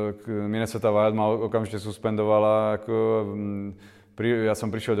Minnesota Wild ma okamžite suspendovala. Ja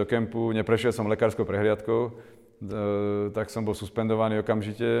som prišiel do kempu, neprešiel som lekárskou prehliadkou, tak som bol suspendovaný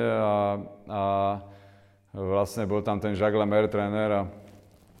okamžite a vlastne bol tam ten Jacques Lemaire, tréner a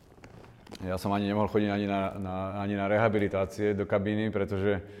ja som ani nemohol chodiť ani na rehabilitácie do kabíny,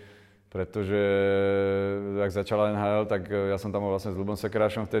 pretože pretože ak začala NHL, tak ja som tam bol vlastne s Ľubom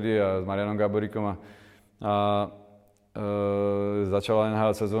Sekerášom vtedy a s Marianom Gáboríkom a začala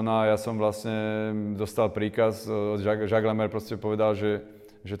NHL sezóna a ja som vlastne dostal príkaz od Jacques Lemaire, proste povedal, že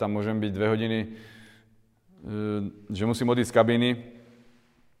tam môžem byť 2 hodiny, že musím odísť z kabíny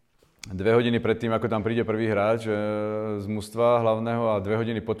 2 hodiny predtým, ako tam príde prvý hráč z mužstva hlavného a 2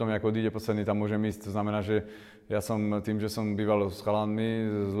 hodiny potom, ako odíde posledný, tam môžem ísť. To znamená, že ja som tým, že som býval s chalanmi,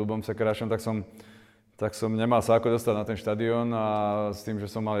 s Ľubom Sekerášom, tak som nemal sa ako dostať na ten štadión a s tým, že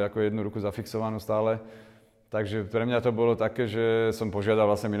som mal ako jednu ruku zafixovanú stále. Takže pre mňa to bolo také, že som požiadal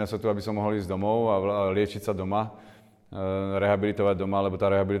vlastne Minnesota, aby som mohol ísť domov a liečiť sa doma, rehabilitovať doma, lebo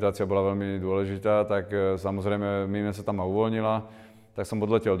tá rehabilitácia bola veľmi dôležitá, tak samozrejme Minnesota ma uvoľnila. Tak som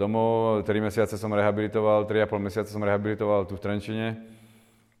odletel domov, 3 mesiace som rehabilitoval, 3,5 mesiace som rehabilitoval tu v Trenčine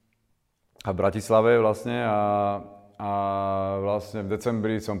a v Bratislave vlastne a vlastne v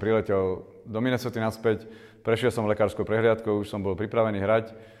decembri som priletel do Minnesoty naspäť, prešiel som lekárskou prehliadkou, už som bol pripravený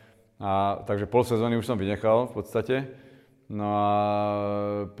hrať, takže pol sezóny už som vynechal v podstate. No a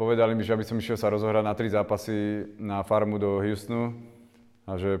povedali mi, že aby som išiel sa rozohrať na 3 zápasy na farmu do Houstonu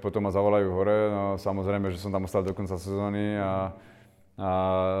a že potom ma zavolajú hore, no samozrejme, že som tam ostal do konca sezóny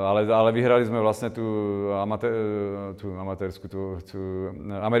ale vyhrali sme vlastne tú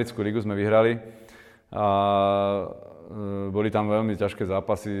americkú ligu sme vyhrali a boli tam veľmi ťažké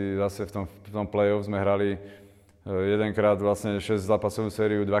zápasy, zase v tom play-off sme hrali jedenkrát vlastne 6 zápasovú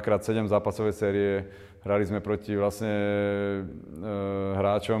sériu, 2x 7 zápasové série, hrali sme proti vlastne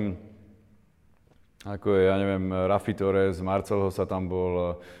hráčom ako je, ja neviem, Rafi Torres, Marcel Hossa tam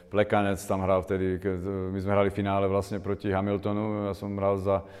bol, Plekanec tam hral vtedy, my sme hrali finále vlastne proti Hamiltonu, ja som hral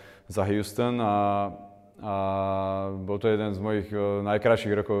za Houston a bol to jeden z mojich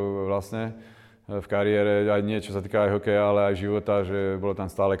najkrajších rokov vlastne v kariére, aj nie čo sa týka aj hokeja, ale aj života, že bolo tam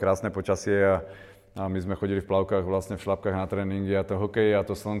stále krásne počasie a my sme chodili v plavkách, vlastne v šlapkách na tréningy a to hokej a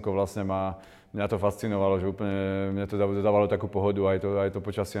to slnko vlastne mňa to fascinovalo, že úplne mne to dávalo takú pohodu, aj to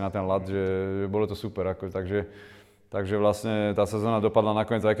počasie na ten ľad, že bolo to super. Takže vlastne tá sezóna dopadla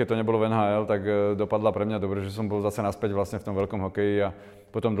nakoniec, aj keď to nebolo v NHL, tak dopadla pre mňa dobre, že som bol zase naspäť vlastne v tom veľkom hokeji a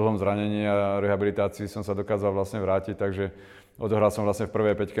po tom dlhom zranení a rehabilitácii som sa dokázal vlastne vrátiť, takže odohral som vlastne v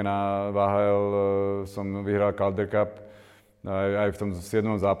prvej peťke na VHL, som vyhral Calder Cup, aj v tom 7.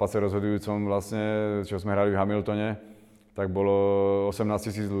 zápase rozhodujúcom vlastne, čo sme hrali v Hamiltone, tak bolo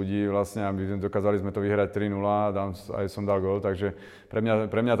 18 000 ľudí vlastne a my dokázali sme to vyhrať 3-0 a aj som dal gól, takže pre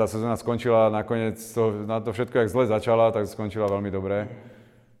mňa tá sezóna skončila nakoniec, na to všetko, jak zle začala, tak skončila veľmi dobre.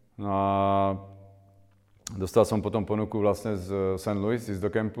 No a dostal som potom ponuku vlastne z St. Louis, ísť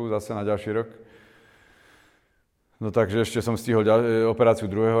do kempu zase na ďalší rok. No takže ešte som stihol operáciu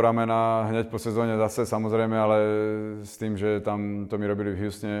druhého ramena hneď po sezóne zase samozrejme, ale s tým, že tam to mi robili v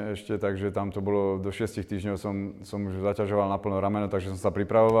Houstone ešte, takže tam to bolo do 6 týždňov som už zaťažoval naplno rameno, takže som sa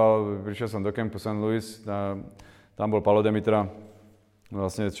pripravoval. Prišiel som do kempu St. Louis, tam bol Palo Demitra,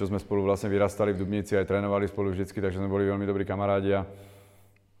 vlastne, čo sme spolu vlastne vyrastali v Dubnici, aj trénovali spolu vždycky, takže sme boli veľmi dobrí kamarádi.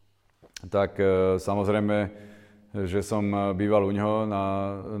 Tak samozrejme, že som býval u ňoho,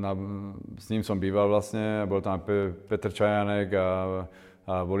 s ním som býval vlastne, bol tam Petr Čajanek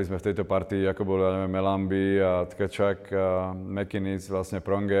a boli sme v tejto partii, ako bol, ja neviem, Melamby a Tkačak a McInnes, vlastne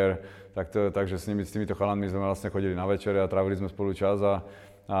Pronger, takže s týmito chalanmi sme vlastne chodili na večere a trávili sme spolu čas a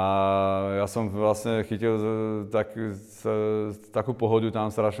ja som vlastne chytil takú pohodu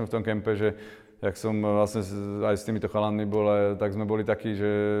tam strašnú v tom kempe, že jak som vlastne aj s týmito chalanmi bol, tak sme boli takí,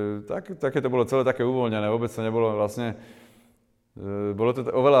 že také to bolo celé také uvoľnené, vôbec to nebolo vlastne, bolo to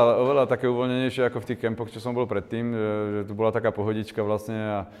oveľa také uvoľnenejšie ako v tých kempoch, čo som bol predtým, že tu bola taká pohodička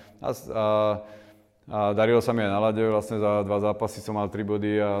vlastne a darilo sa mi aj na ľade, vlastne za 2 zápasy som mal 3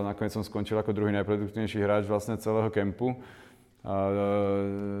 body a nakoniec som skončil ako druhý najproduktívnejší hráč vlastne celého kempu.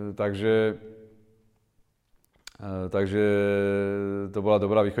 Takže to bola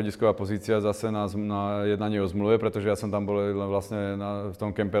dobrá východisková pozícia zase na jednanie o zmluve, pretože ja som tam bol vlastne v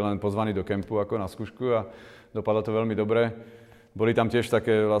tom kempe len pozvaný do kempu ako na skúšku a dopadlo to veľmi dobre. Boli tam tiež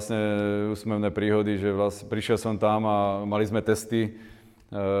také vlastne úsmevné príhody, že vlastne prišiel som tam a mali sme testy.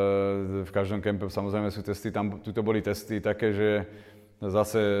 V každom kempe samozrejme sú testy, tuto boli testy také, že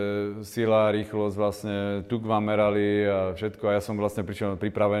zase sila, rýchlosť, vlastne tuk vám merali a všetko a ja som vlastne prišiel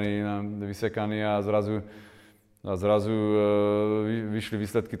pripravený, vysekaný a zrazu vyšli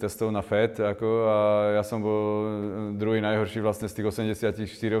výsledky testov na FET a ja som bol druhý najhorší vlastne z tých 84,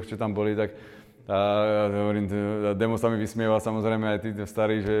 čo tam boli, tak hovorím, Demo sa mi vysmieval, samozrejme aj tí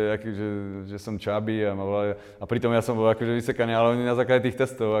starí, že som čabý a pritom ja som bol akože vysekaný, ale oni na základe tých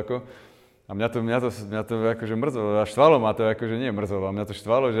testov A mňa to akože mrzelo, a štvalo ma to, akože nie mrzelo, a mňa to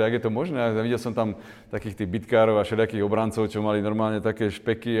štvalo, že ak je to možné, a videl som tam takých tých bitkárov a všelijakých obrancov, čo mali normálne také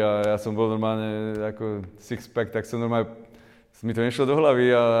špeky a ja som bol normálne ako six-pack, tak som normálne, mi to nešlo do hlavy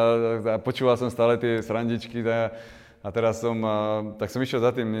a počúval som stále tie srandičky a teraz tak som išiel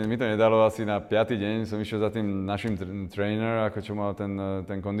za tým, mi to nedalo asi na 5. deň, som išiel za tým našim trainer, ako čo mal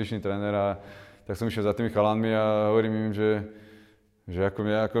ten kondičný tréner a tak som išiel za tými chalanmi a hovorím im, že ako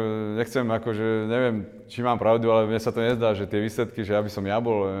nechcem, akože neviem, či mám pravdu, ale mne sa to nezdá, že tie výsledky, že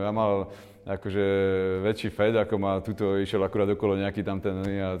ja mal akože väčší fed, ako ma tuto išiel akurát okolo nejaký tam ten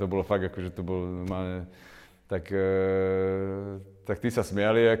a to bolo fakt, akože to bolo normálne, tak tí sa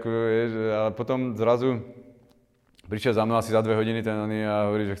smiali, ako vieš, a potom zrazu prišiel za mnou asi za 2 hodiny ten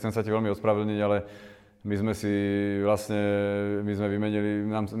a hovorí, že chcem sa ti veľmi ospravedlniť, ale my sme si vlastne,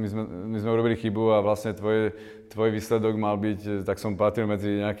 my sme urobili chybu a vlastne tvoj výsledok mal byť, tak som patril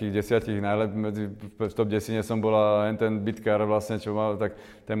medzi nejakých 10 v top 10 som bol a ten bitkár vlastne, čo mal, tak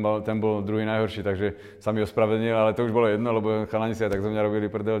ten bol druhý najhorší, takže sa mi ospravedlnil, ale to už bolo jedno, lebo chalani si aj tak zo mňa robili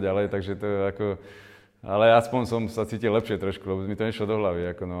prdel ďalej, takže to ako, ale aspoň som sa cítil lepšie trošku, lebo mi to nešlo do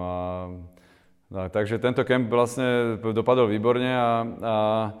hlavy, ako no takže tento kemp vlastne dopadol výborne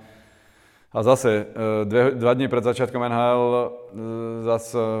a zase 2 dní pred začiatkom NHL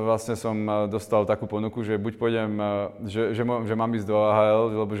zase vlastne som dostal takú ponuku, že buď pôjdem, že mám ísť do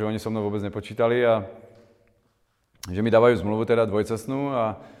AHL, lebo že oni so mnou vôbec nepočítali a že mi dávajú zmluvu teda dvojcestnú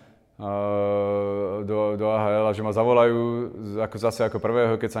do AHL a že ma zavolajú zase ako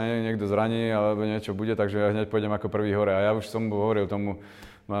prvého, keď sa niekto zraní alebo niečo bude, takže ja hneď pôjdem ako prvý hore. A ja už som hovoril tomu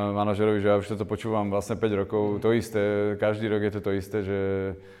manažerovi, že ja už toto počúvam vlastne 5 rokov, to isté, každý rok je to isté,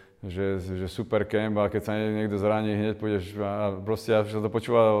 že super camp a keď sa niekto zraní, hneď pôjdeš a proste ja som to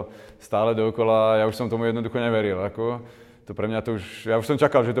počúval stále dookola a ja už som tomu jednoducho neveril. To pre mňa to už, ja už som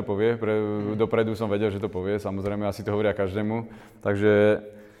čakal, že to povie, dopredu som vedel, že to povie, samozrejme asi to hovoria každému,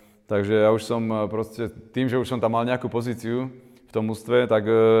 takže ja už som proste, tým, že už som tam mal nejakú pozíciu v tom mužstve, tak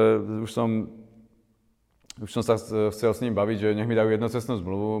už som sa chcel s ním baviť, že nech mi dajú jednocestnú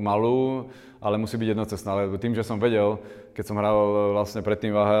zmluvu, malú, ale musí byť jednocestná, lebo tým, že som vedel, keď som hral vlastne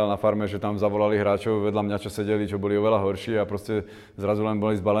predtým v AHL na farme, že tam zavolali hráčov vedľa mňa, čo sedeli, čo boli oveľa horší a proste zrazu len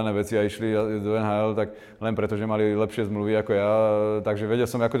boli zbalené veci a išli do NHL, tak len preto, že mali lepšie zmluvy ako ja, takže vedel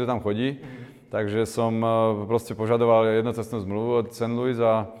som, ako to tam chodí. Takže som proste požadoval jednocestnú zmluvu od St. Louis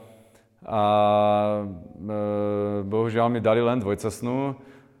a bohužiaľ mi dali len dvojcestnú.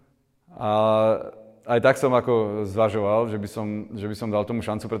 A aj tak som ako zvažoval, že by som dal tomu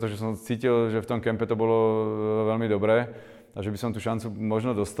šancu, pretože som cítil, že v tom kempe to bolo veľmi dobré a že by som tú šancu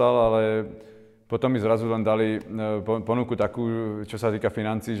možno dostal, ale potom mi zrazu len dali ponuku takú, čo sa týka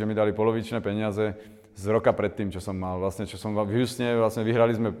financií, že mi dali polovičné peniaze z roka predtým, čo som mal. Vlastne, čo som v Houstone, vlastne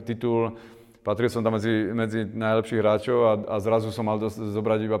vyhrali sme titul, patril som tam medzi najlepších hráčov a zrazu som mal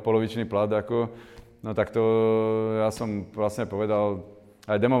zobrať iba polovičný plat. No tak to ja som vlastne povedal,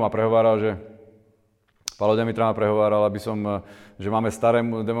 aj Demo ma prehováral, že Palo Demitra ma prehováral, že máme staré,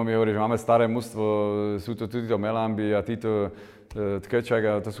 Demo mi hovorí, že máme staré mužstvo, sú to títo Melamby a títo Tkečak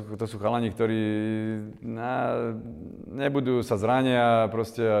a to sú chalani, ktorí nebudú sa zrania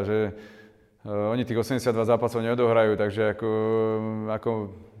proste a že oni tých 82 zápasov neodohrajú, takže ako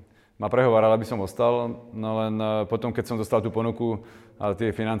ma prehováral, aby som ostal, no len potom, keď som dostal tú ponuku a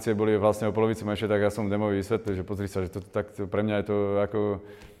tie financie boli vlastne o polovici menšie, tak ja som Demovi vysvetlil, že pozri sa, že pre mňa je to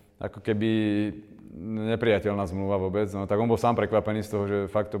ako keby nepriateľná zmluva vôbec, no tak on bol sám prekvapený z toho,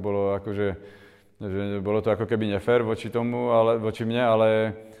 že fakt to bolo akože, že bolo to ako keby nefér voči mne,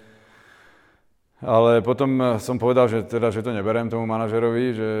 ale potom som povedal, že to neberiem tomu manažerovi,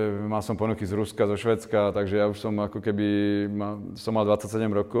 že mal som ponuky z Ruska, zo Švédska, takže ja už som ako keby, som mal 27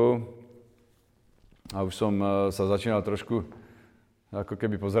 rokov a už som sa začínal trošku ako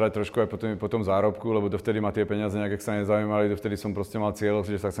keby pozerať trošku aj po tom zárobku, lebo dovtedy ma tie peniaze nejak extra nezaujímali, dovtedy som proste mal cieľ,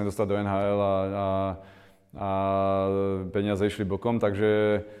 že sa chcem dostať do NHL a peniaze išli bokom,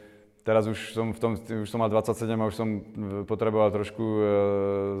 takže teraz už som mal 27 a už som potreboval trošku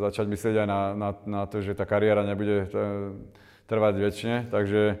začať myslieť aj na to, že tá kariéra nebude trvať väčšine,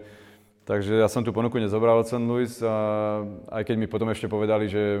 takže ja som tú ponuku nezobral od St. Louis a aj keď mi potom ešte povedali,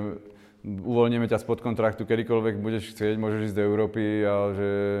 že uvoľníme ťa spod kontraktu, kedykoľvek budeš chcieť, môžeš ísť do Európy a že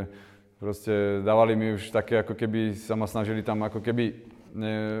proste dávali mi už také, ako keby sa ma snažili tam ako keby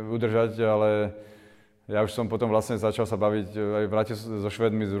udržať, ale ja už som potom vlastne začal sa baviť aj vrátil so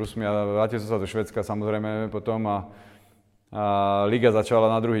Švédmi, s Rusmi a vrátil som sa do Švédska samozrejme potom a liga začala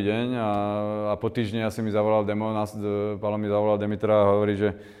na druhý deň a po týždni asi mi zavolal Demo, Palo mi zavolal Demitra a hovorí,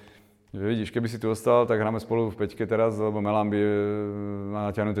 že vidíš, keby si tu ostal, tak hráme spolu v peťke teraz, lebo Melan by má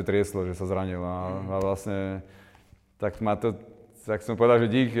natiahnuté trieslo, že sa zranil a vlastne tak som povedal,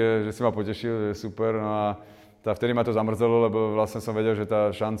 že dík, že si ma potešil, že super, no a vtedy ma to zamrzelo, lebo vlastne som vedel, že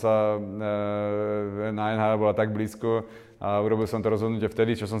tá šanca na NHL bola tak blízko a urobil som to rozhodnutie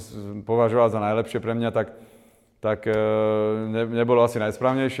vtedy, čo som považoval za najlepšie pre mňa, tak nebolo asi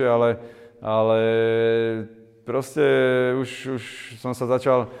najsprávnejšie, ale proste už som sa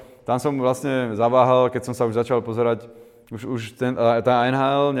začal, tam som vlastne zaváhal, keď som sa už začal pozerať, tá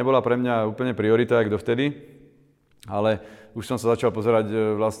NHL nebola pre mňa úplne priorita, jak dovtedy, ale už som sa začal pozerať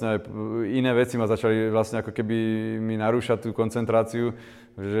vlastne aj iné veci ma začali vlastne ako keby mi narúšať tú koncentráciu,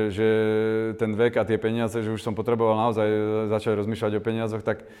 že ten vek a tie peniaze, že už som potreboval naozaj začať rozmýšľať o peniazoch,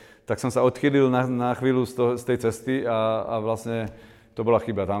 tak som sa odchýlil na chvíľu z tej cesty a vlastne to bola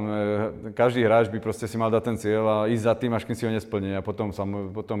chyba. Tam každý hráč by proste si mal dať ten cieľ a ísť za tým, až kým si ho nesplní a potom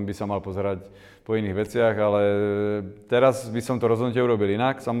by sa mal pozerať po iných veciach, ale teraz by som to rozhodnutie urobil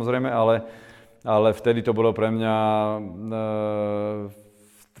inak, samozrejme, ale vtedy to bolo pre mňa,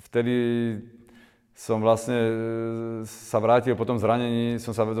 vtedy som vlastne sa vrátil po tom zranení,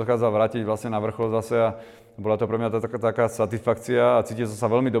 som sa dokázal vrátiť vlastne na vrchol zase a bola to pre mňa taká satisfakcia a cítil som sa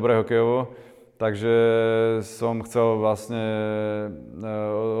veľmi dobre hokejovo. Takže som chcel vlastne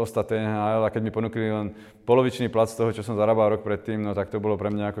ostať NHL a keď mi ponúkli len polovičný plat z toho, čo som zarábal rok predtým, no tak to bolo pre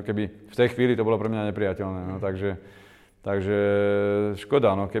mňa ako keby, v tej chvíli to bolo pre mňa nepriateľné, no takže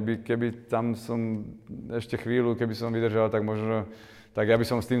škoda, no keby tam som ešte chvíľu, keby som vydržal, tak možno, tak ja by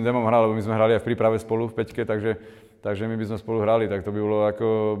som s tým Demom hral, lebo my sme hrali aj v príprave spolu v peťke, takže my by sme spolu hrali, tak to by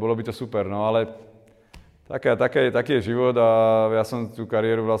bolo by to super, no ale taký je život a ja som tú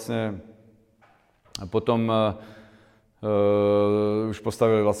kariéru vlastne a potom už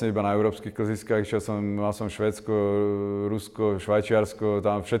postavil vlastne iba na európskych klziskách, mal som Švédsko, Rusko, Švajčiarsko,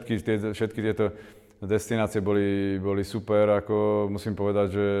 tam všetky tieto destinácie boli super, ako musím povedať,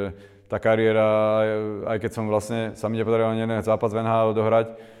 že tá kariéra, aj keď som vlastne, sa mi nepodarilo ani jeden zápas v NHL odohrať,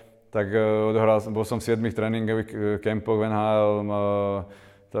 tak bol som v 7 tréningových kempoch v NHL,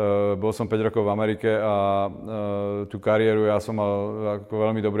 bol som 5 rokov v Amerike a tú kariéru ja som mal ako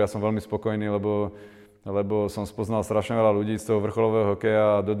veľmi dobrý, ja som veľmi spokojný, lebo som spoznal strašne veľa ľudí z toho vrcholového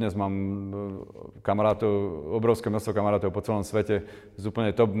hokeja a dodnes mám kamarátov, obrovské množstvo kamarátov po celom svete z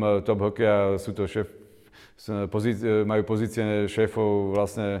úplne top hokeja, sú to majú pozície šéfov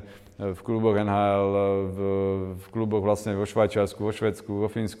vlastne v kluboch NHL, v kluboch vlastne vo Švajčiarsku, vo Švédsku,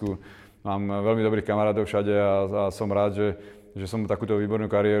 vo Fínsku. Mám veľmi dobrých kamarátov všade a som rád, že som takúto výbornú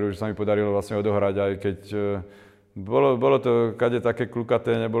kariéru, že sa mi podarilo vlastne odohrať, aj keď bolo to kade také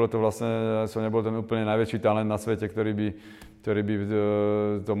klukaté, nebolo to vlastne, som nebol ten úplne najväčší talent na svete, ktorý by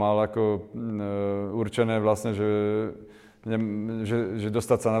to mal ako určené vlastne, že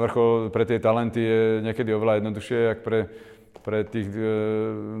dostať sa na vrchol pre tie talenty je niekedy oveľa jednoduchšie, jak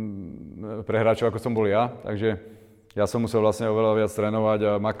pre hráčov, ako som bol ja. Takže ja som musel vlastne oveľa viac trénovať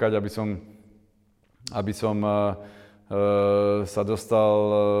a makať, aby som sa dostal,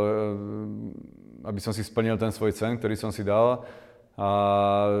 aby som si splnil ten svoj sen, ktorý som si dal. A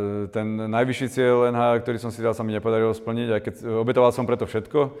ten najvyšší cieľ NHL, ktorý som si dal, sa mi nepodarilo splniť, aj keď obetoval som preto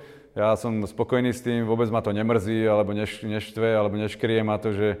všetko. Ja som spokojný s tým, vôbec ma to nemrzí, alebo neštve, alebo neškrie ma to,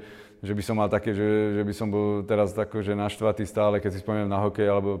 že by som mal také, že by som bol teraz tako, že naštvatý stále, keď si spomínam na hokej,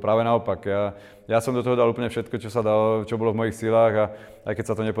 alebo práve naopak. Ja som do toho dal úplne všetko, čo sa dalo, čo bolo v mojich silách a aj keď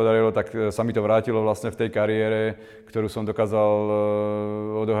sa to nepodarilo, tak sa mi to vrátilo vlastne v tej kariére, ktorú som dokázal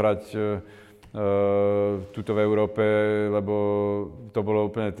odohrať tuto v Európe, lebo to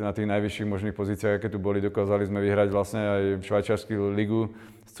bolo úplne na tých najvyšších možných pozíciách, aké tu boli. Dokázali sme vyhrať vlastne aj švajčiarsku ligu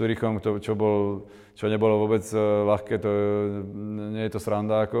s Zürichom, čo nebolo vôbec ľahké, nie je to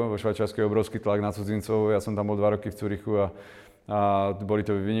sranda ako. Vo Švajčiarsku je obrovský tlak na cudzincov, ja som tam bol 2 roky v Zürichu a boli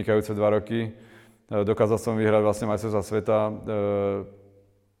to vynikajúce 2 roky. Dokázal som vyhrať vlastne majstrovstvá sveta,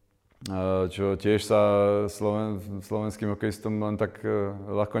 čo tiež sa slovenským hokejistom len tak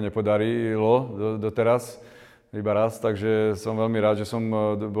ľahko nepodarilo doteraz, iba raz, takže som veľmi rád, že som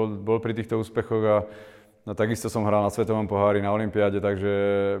bol pri týchto úspechoch a takisto som hral na Svetovom pohári, na olympiáde,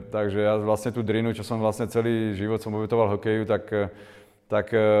 takže ja vlastne tú drinu, čo som vlastne celý život som obetoval hokeju, tak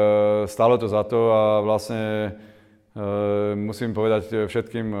stálo to za to a vlastne musím povedať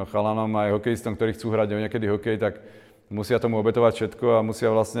všetkým chalanom aj hokejistom, ktorí chcú hrať niekedy hokej, tak musia tomu obetovať všetko a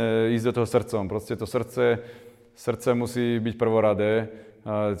musia vlastne ísť do toho srdcom. Proste to srdce musí byť prvoradé.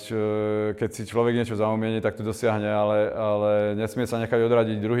 Keď si človek niečo zaumieni, tak to dosiahne, ale nesmie sa nechať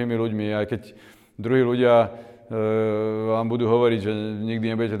odradiť druhými ľuďmi. Aj keď druhí ľudia vám budú hovoriť, že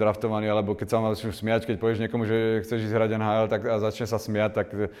nikdy nebudete draftovaní, alebo keď sa vám začnú smiať, keď povieš niekomu, že chceš ísť hrať NHL tak, a začne sa smiať,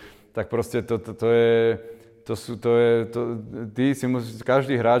 tak proste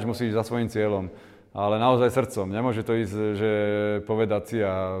každý hráč musí ísť za svojím cieľom, ale naozaj srdcom. Nemôže to ísť, že povedať si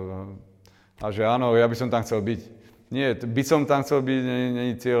a že áno, ja by som tam chcel byť. Nie, by som tam chcel byť,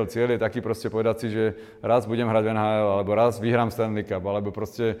 nie cieľ. Cieľ je taký proste povedať si, že raz budem hrať v NHL, alebo raz vyhrám Stanley Cup, alebo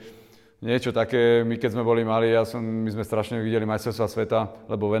proste niečo také. My keď sme boli mali, my sme strašne videli majstrovstvá sveta,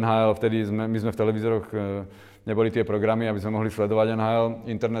 lebo v NHL vtedy my sme v televízoroch, neboli tie programy, aby sme mohli sledovať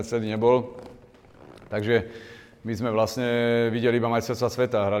NHL, internet vtedy nebol. Takže my sme vlastne videli iba majstrovstvá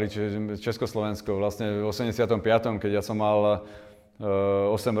sveta, hrali Československo. Vlastne v 85., keď ja som mal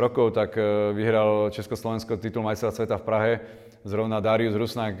 8 rokov, tak vyhral Československo titul majstra sveta v Prahe. Zrovna Darius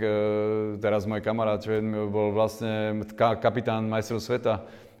Rusnák, teraz môj kamarát, čo bol vlastne kapitán majstrov sveta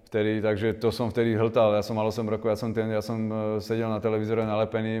vtedy, takže to som vtedy hltal. Ja som mal 8 rokov, ja som sedel na televízore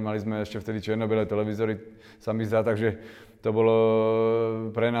nalepený, mali sme ešte vtedy čierno-biele televízory, sa mi zdá, takže to bolo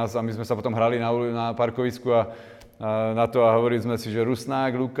pre nás a my sme sa potom hrali na parkovisku a na to a hovorili sme si, že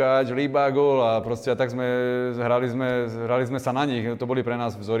Rusnák, Lukáč, Líba, gól a proste a tak hrali sme sa na nich. To boli pre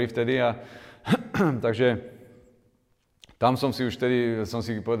nás vzory vtedy a takže tam som si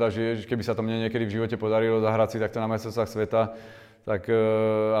povedal, že keby sa to mne niekedy v živote podarilo zahrať si takto na majstrovstvách sveta, tak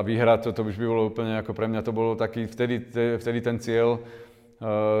a vyhrať to už by bolo úplne ako pre mňa to bolo taký vtedy ten cieľ.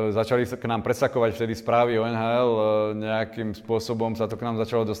 Začali sa k nám presakovať vtedy správy o NHL, nejakým spôsobom sa to k nám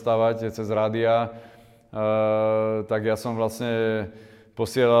začalo dostávať cez rádia. Tak ja som vlastne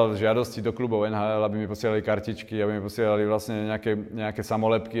posielal žiadosti do klubov NHL, aby mi posielali kartičky, aby mi posielali vlastne nejaké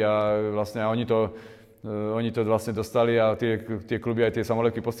samolepky a vlastne oni to vlastne dostali a tie kluby aj tie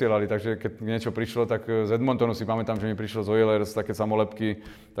samolepky posielali. Takže keď niečo prišlo, tak z Edmontonu si pamätám, že mi prišlo z Oilers také samolepky,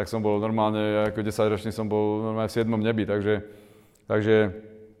 tak som bol normálne, ako 10-ročný som bol normálne v 7. nebi, takže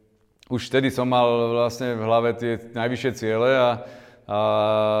už vtedy som mal vlastne v hlave tie najvyššie ciele a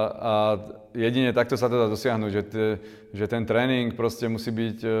jedine takto sa to dá dosiahnuť, že ten tréning proste musí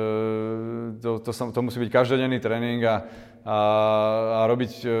byť, to musí byť každodenný tréning a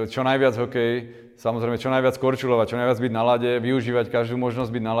robiť čo najviac hokej, samozrejme čo najviac korčulovať, čo najviac byť na lade, využívať každú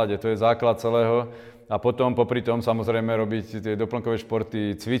možnosť byť na lade, to je základ celého. A potom popri tom samozrejme robiť tie doplnkové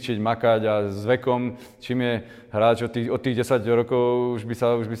športy, cvičiť, makať a s vekom, čím je hráč od tých 10 rokov, už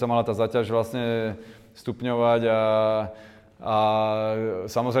by sa mala tá záťaž vlastne stupňovať a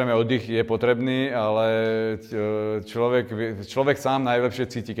samozrejme oddych je potrebný, ale človek sám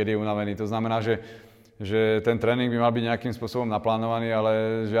najlepšie cíti, keď je unavený. To znamená, že ten tréning by mal byť nejakým spôsobom naplánovaný, ale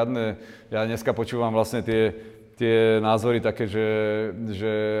ja dneska počúvam vlastne tie názory také, že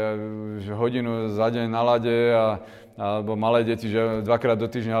hodinu za deň na lade alebo malé deti, že 2-krát do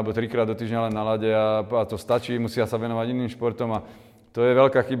týždňa alebo 3-krát do týždňa len na lade a to stačí, musia sa venovať iným športom a to je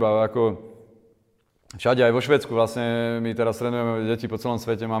veľká chyba. Ako všade aj vo Švédsku vlastne my teraz trénujeme deti po celom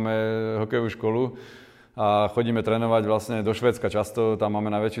svete, máme hokejovú školu a chodíme trénovať vlastne do Švédska často, tam máme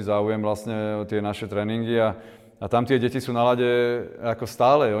najväčší záujem vlastne o tie naše tréningy a tam tie deti sú na lade ako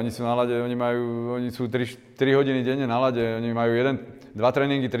stále, oni sú na lade, oni sú 3 hodiny denne na lade, oni majú 2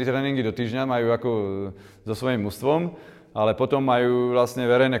 tréningy, 3 tréningy do týždňa, majú ako so svojím mužstvom, ale potom majú vlastne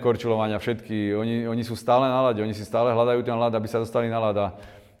verejné korčulovania všetky, oni sú stále na lade, oni si stále hľadajú ten ľad, aby sa dostali na ľad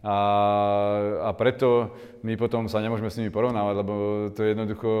a preto my potom sa nemôžeme s nimi porovnávať, lebo to je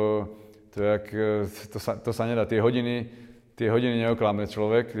jednoducho, to sa nedá, tie hodiny neoklame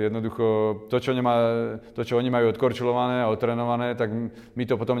človek. Jednoducho to, čo oni majú odkorčulované a odtrénované, tak my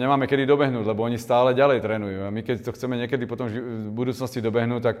to potom nemáme kedy dobehnúť, lebo oni stále ďalej trénujú. A my keď to chceme niekedy potom v budúcnosti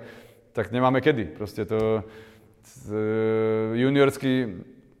dobehnúť, tak nemáme kedy. Proste to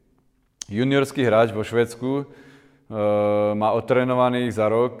juniorský hráč vo Švédsku má odtrénovaných za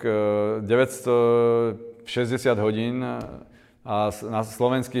rok 960 hodín a na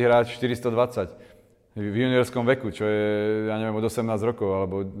slovenský hráč 420. V juniorskom veku, čo je, ja neviem, od 18 rokov,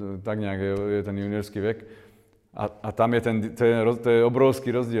 alebo tak nejak je ten juniorský vek. A tam to je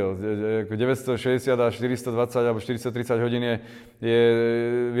obrovský rozdiel. 960 a 420 alebo 430 hodín je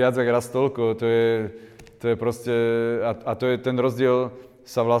viac ako raz toľko. To je proste, a to je ten rozdiel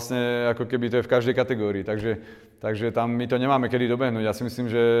sa vlastne, ako keby to je v každej kategórii. Takže tam my to nemáme kedy dobehnúť. Ja si myslím,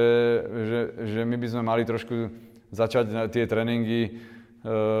 že my by sme mali trošku začať tie tréningy,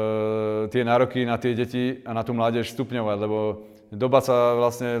 tie nároky na tie deti a na tú mládež stupňovať, lebo doba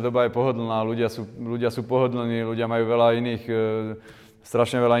je pohodlná, ľudia sú pohodlní, ľudia majú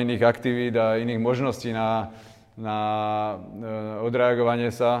strašne veľa iných aktivít a iných možností na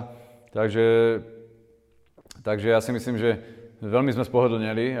odreagovanie sa. Takže ja si myslím, že veľmi sme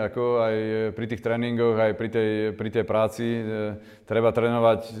spohodlneli, ako aj pri tých tréningoch, aj pri tej práci. Treba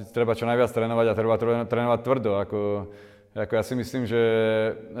trénovať, treba čo najviac trénovať a treba trénovať tvrdo. Ako ja si myslím, že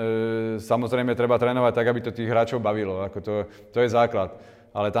samozrejme treba trénovať tak, aby to tých hráčov bavilo. Ako to je základ.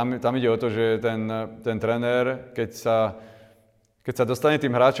 Ale tam ide o to, že ten tréner, keď sa dostane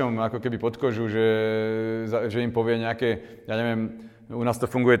tým hráčom ako keby pod kožu, že im povie nejaké, ja neviem, u nás to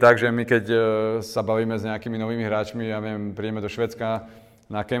funguje tak, že my keď sa bavíme s nejakými novými hráčmi, ja neviem, prídeme do Švédska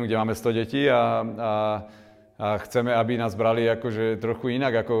na camp, kde máme 100 detí a chceme, aby nás brali akože trochu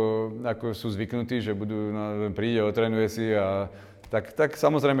inak, ako sú zvyknutí, že príde, otrénuje si a tak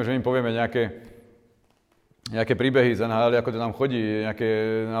samozrejme, že im povieme nejaké príbehy z NHL, ako to tam chodí,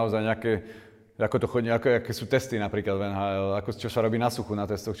 ako to chodí, aké sú testy napríklad v NHL, čo sa robí na suchu na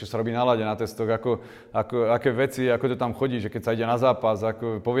testoch, čo sa robí na ľade na testoch, aké veci, ako to tam chodí, že keď sa ide na zápas,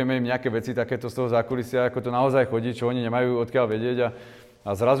 povieme im nejaké veci takéto z toho zákulisia, ako to naozaj chodí, čo oni nemajú odkiaľ vedieť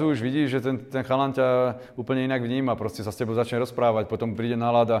a zrazu už vidíš, že ten chalan ťa úplne inak vníma, proste sa s tebou začne rozprávať, potom príde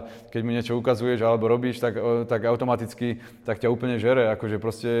nálada, keď mu niečo ukazuješ alebo robíš, tak automaticky tak ťa úplne žere, akože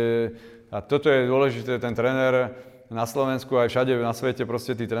proste, a toto je dôležité, ten tréner na Slovensku aj všade na svete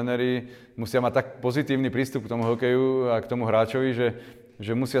proste tí tréneri musia mať tak pozitívny prístup k tomu hokeju a k tomu hráčovi,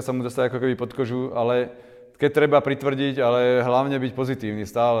 že musia sa mu dostať ako keby pod kožu, ale keď treba pritvrdiť, ale hlavne byť pozitívny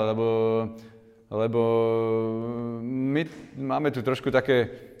stále, lebo my máme tu trošku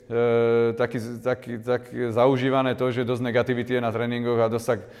také zaužívané to, že dosť negativity je na tréningoch a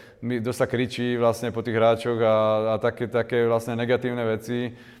dosť sa kričí vlastne po tých hráčoch a také vlastne negatívne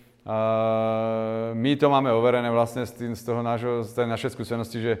veci. A my to máme overené vlastne z tej našej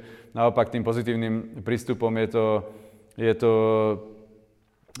skúsenosti, že naopak tým pozitívnym prístupom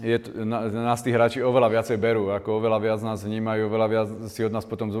nás tí hráči oveľa viacej berú, ako oveľa viac nás vnímajú, oveľa viac si od nás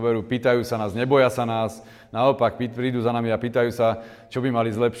potom zoberú, pýtajú sa nás, neboja sa nás, naopak prídu za nami a pýtajú sa, čo by mali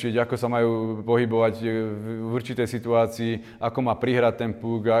zlepšiť, ako sa majú pohybovať v určitej situácii, ako má prihrať ten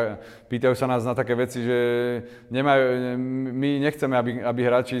puk. Pýtajú sa nás na také veci, že my nechceme, aby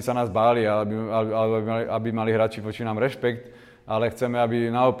hráči sa nás báli, aby mali hráči voči nám rešpekt, ale chceme,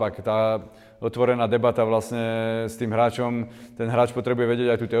 aby naopak tá otvorená debata vlastne s tým hráčom. Ten hráč potrebuje vedieť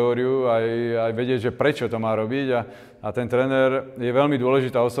aj tú teóriu, aj vedieť, že prečo to má robiť a ten tréner je veľmi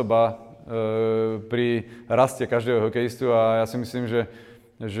dôležitá osoba pri raste každého hokejistu a ja si myslím,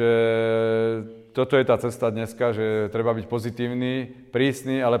 že toto je tá cesta dneska, že treba byť pozitívny,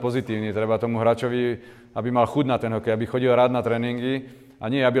 prísny, ale pozitívny. Treba tomu hráčovi, aby mal chuť na ten hokej, aby chodil rád na tréningy a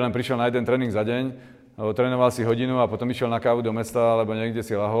nie, aby len prišiel na jeden tréning za deň, trénoval si hodinu a potom išiel na kávu do mesta alebo niekde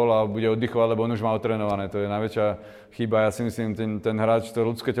si lahol a bude oddychovať, lebo on už má otrénované. To je najväčšia chyba. Ja si myslím, ten hráč, to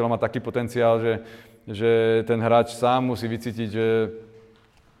ľudské telo má taký potenciál, že ten hráč sám musí vycítiť,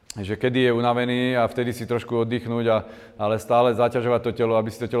 že kedy je unavený a vtedy si trošku oddychnúť, ale stále zaťažovať to telo,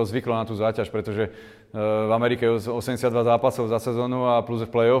 aby si to telo zvyklo na tú záťaž, pretože v Amerike je 82 zápasov za sezónu a plus v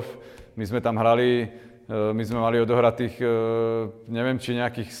play-off. My sme tam hrali, my sme mali odohratých, neviem, či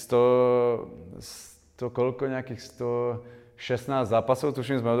nejakých 116 zápasov,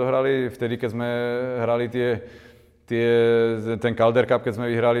 tuším, sme odohrali. Vtedy, keď sme hrali ten Calder Cup, keď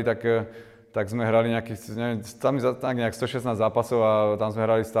sme vyhrali, tak sme hrali nejakých, neviem, tam nejak 116 zápasov a tam sme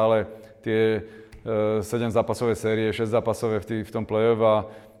hrali stále tie 7 zápasové série, 6 zápasové v tom play-off a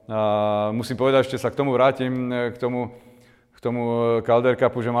musím povedať, ešte sa k tomu vrátim, k tomu Calder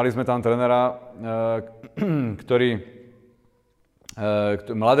Cupu, že mali sme tam trénera,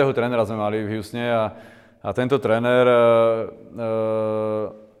 mladého trénera sme mali v Houstone a tento tréner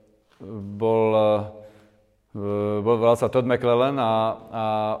volal sa Todd McClellan a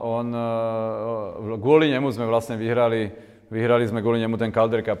on, kvôli nemu sme vlastne vyhrali sme kvôli nemu ten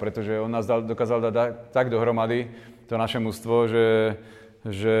Calder Cup, pretože on nás dokázal dať tak dohromady, to naše mužstvo,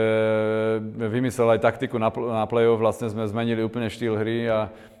 že vymyslel aj taktiku na play-off, vlastne sme zmenili úplne štýl hry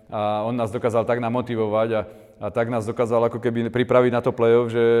a on nás dokázal tak namotivovať a tak nás dokázal ako keby pripraviť na to play-off,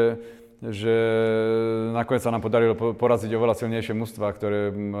 že nakoniec sa nám podarilo poraziť oveľa silnejšie mužstvá, ktoré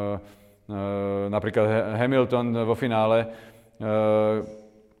napríklad Hamilton vo finále,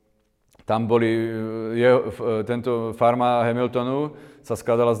 tam boli, tento farma Hamiltonu sa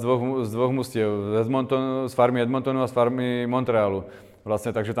skladala z dvoch mužstiev, z farmy Edmontonu a z farmy Montrealu.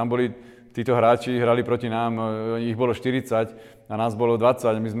 Vlastne, takže tam boli títo hráči, hrali proti nám, ich bolo 40 a nás bolo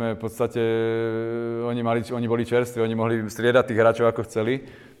 20. My sme v podstate, oni boli čerství, oni mohli striedať tých hráčov ako chceli.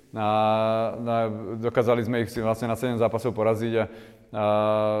 A dokázali sme ich vlastne na 7 zápasov poraziť a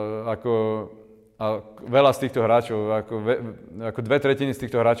veľa z týchto hráčov, ako 2/3 z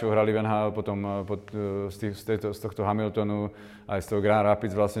týchto hráčov hrali v NHL potom z tohto Hamiltonu, aj z toho Grand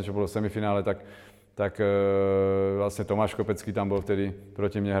Rapids vlastne, čo bolo v semifinále, vlastne Tomáš Kopecký tam bol vtedy,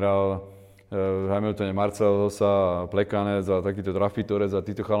 proti mne hral v Hamiltone Marcel Hossa a Plekanec a takýto Trafitorec a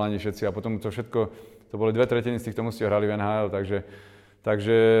títo chalani všetci a potom to všetko, to boli 2/3 z týchto mužstiev hrali v NHL,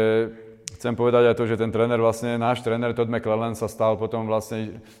 takže chcem povedať aj to, že ten tréner vlastne, náš tréner Todd McClellan sa stal potom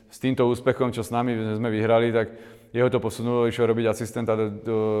vlastne s týmto úspechom, čo s nami sme vyhrali, tak jeho to posunulo, išiel robiť asistenta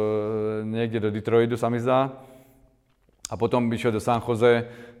niekde do Detroitu, sa mi zdá. A potom išiel do San Jose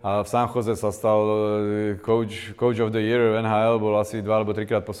a v San Jose sa stal coach of the year v NHL, bol asi 2 alebo 3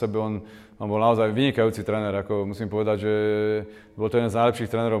 krát po sebe. On bol naozaj vynikajúci tréner, ako musím povedať, že bol to jeden z najlepších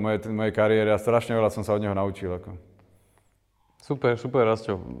trénerov mojej kariéry a strašne veľa som sa od neho naučil. Ako. Super,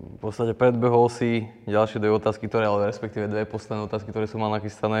 Rasťo. V podstate predbehol si ďalšie 2 otázky, ale respektíve 2 posledné otázky, ktoré som mal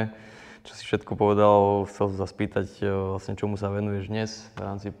nachystané. Čo si všetko povedal, chcel sa spýtať, vlastne čomu sa venuješ dnes v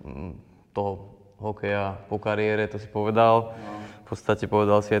rámci toho hokeja po kariére, to si povedal. V podstate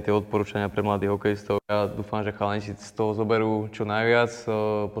povedal si aj tie odporúčania pre mladých hokejistov. Ja dúfam, že chalani si z toho zoberú čo najviac.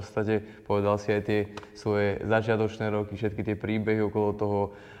 V podstate povedal si aj tie svoje začiatočné roky, všetky tie príbehy okolo toho,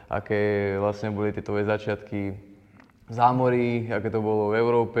 aké vlastne boli tie tvoje začiatky v zámorí, aké to bolo v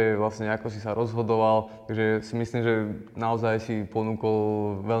Európe, vlastne ako si sa rozhodoval. Takže si myslím, že naozaj si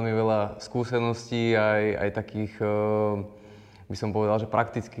ponúkol veľmi veľa skúseností, aj takých, by som povedal, že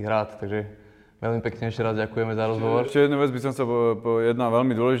praktických rád. Takže veľmi pekne ešte raz ďakujeme za rozhovor. Ešte jednu vec by som chcel jedna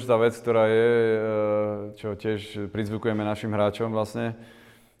veľmi dôležitá vec, ktorá je, čo tiež prizvukujeme našim hráčom vlastne,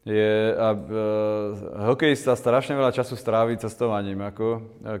 je, hokejista strašne veľa času strávi cestovaním, ako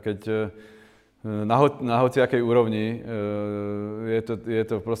keď na hociakej úrovni je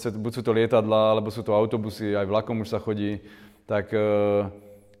to proste, buď sú to lietadlá, alebo sú to autobusy, aj vlakom už sa chodí, tak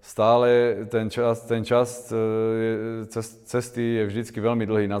stále ten čas cesty je vždycky veľmi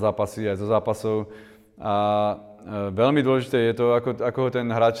dlhý na zápasy, aj zo zápasov. A veľmi dôležité je to, ako ho ten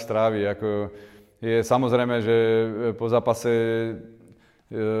hráč strávi. Je samozrejme, že po zápase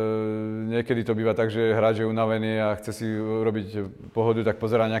niekedy to býva tak, že hráč je unavený a chce si urobiť pohodu, tak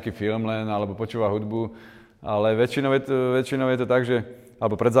pozerá nejaký film len, alebo počúva hudbu. Ale väčšinou je to tak, že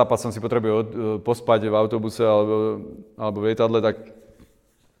alebo pred zápasom si potrebuje pospať v autobuse alebo v lietadle,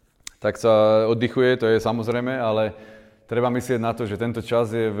 tak sa oddychuje, to je samozrejme, ale treba myslieť na to, že tento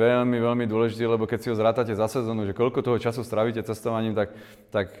čas je veľmi, veľmi dôležitý, lebo keď si ho zrátate za sezónu, že koľko toho času strávite cestovaním,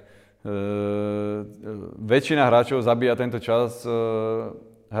 tak väčšina hráčov zabíja tento čas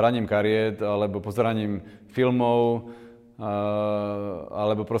hraním kariet alebo pozeraním filmov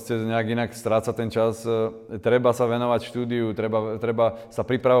alebo proste nejak inak stráca ten čas. Treba sa venovať štúdiu, treba sa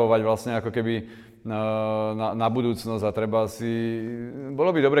pripravovať vlastne ako keby na budúcnosť a bolo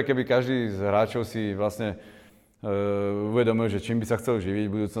by dobre, keby každý z hráčov si vlastne uvedomil, že čím by sa chcel živiť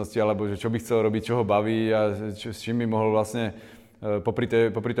v budúcnosti, alebo že čo by chcel robiť, čo ho baví a s čím by mohol vlastne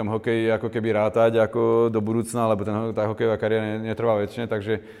popri tom hokeji ako keby rátať ako do budúcna, lebo tá hokejová kariéra netrvá väčšine,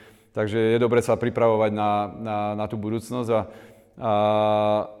 takže je dobre sa pripravovať na tú budúcnosť a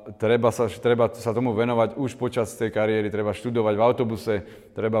treba sa tomu venovať už počas tej kariéry, treba študovať v autobuse,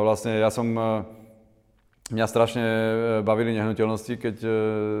 mňa strašne bavili nehnuteľnosti, keď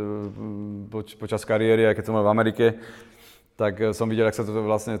počas kariéry, aj keď som bol v Amerike, tak som videl, ako sa to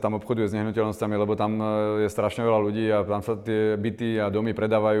vlastne tam obchoduje s nehnuteľnosťami, lebo tam je strašne veľa ľudí a tam sa tie byty a domy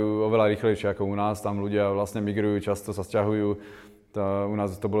predávajú oveľa rýchlejšie ako u nás. Tam ľudia vlastne migrujú, často sa sťahujú. U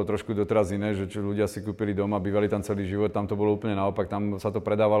nás to bolo trošku doteraz iné, že ľudia si kúpili dom a bývali tam celý život. Tam to bolo úplne naopak, tam sa to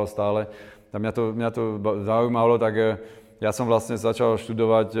predávalo stále. Tam mňa to zaujímalo, tak ja som vlastne začal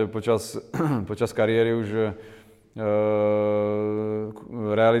študovať počas kariéry už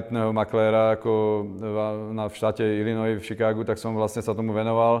realitného makléra ako v štáte Illinois v Chicagu, tak som vlastne sa tomu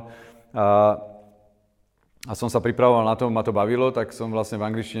venoval a som sa pripravoval na to, ma to bavilo, tak som vlastne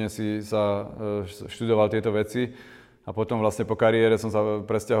v angličtine študoval tieto veci a potom vlastne po kariére som sa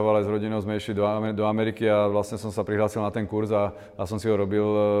presťahoval aj s rodinou, sme išli do Ameriky a vlastne som sa prihlásil na ten kurz a som si ho robil,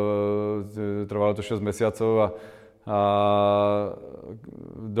 trvalo to 6 mesiacov a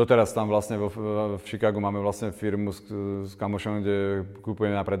doteraz tam vlastne v Chicagu máme vlastne firmu s kamošom, kde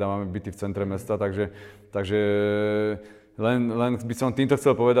kúpujeme a predávame byty v centre mesta, takže len by som týmto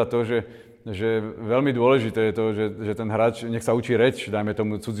chcel povedať to, že veľmi dôležité je to, že ten hráč nech sa učí reč, dajme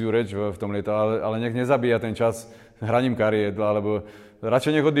tomu cudziu reč v tom lietadle, ale nech nezabíja ten čas hraním kariet, alebo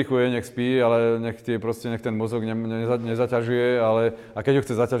radšej nech oddychuje, nech spí, ale nech ten mozog nezaťažuje, a keď ho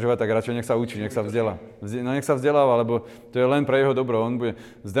chce zaťažovať, tak radšej nech sa učí, nech sa vzdelá. Nech sa vzdeláva, lebo to je len pre jeho dobro.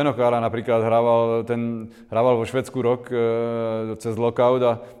 Zdeno Kára napríklad hrával vo Švédsku rok cez lockout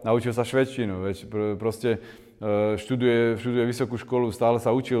a naučil sa švédštinu. Proste študuje vysokú školu, stále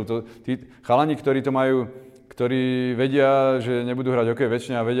sa učil. Tí chalani, ktorí to majú ktorí vedia, že nebudú hrať hokej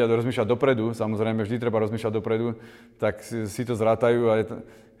väčšine a vedia rozmýšľať dopredu, samozrejme vždy treba rozmýšľať dopredu, tak si to zrátajú a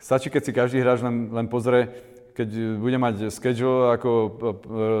stačí, keď si každý hráč len pozrie, keď bude mať schedule ako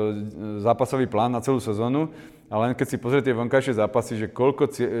zápasový plán na celú sezónu, a len keď si pozrie tie vonkajšie zápasy, že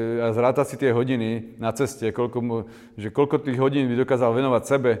a zráta si tie hodiny na ceste, koľko tých hodín by dokázal venovať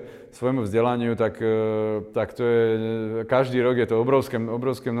sebe, svojmu vzdelaniu, tak to je, každý rok je to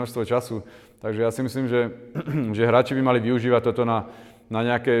obrovské množstvo času. Takže ja si myslím, že hráči by mali využívať toto na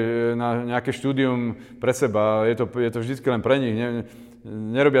nejaké štúdium pre seba. Je to vždycky len pre nich.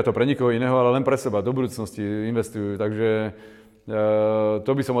 Nerobia to pre nikoho iného, ale len pre seba. Do budúcnosti investujú. Takže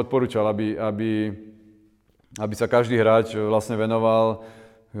to by som odporúčal, aby sa každý hráč vlastne venoval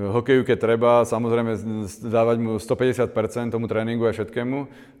hokeju, keď treba, samozrejme dávať mu 150% tomu tréningu a všetkému,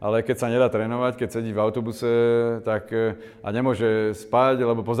 ale keď sa nedá trénovať, keď sedí v autobuse a nemôže spať,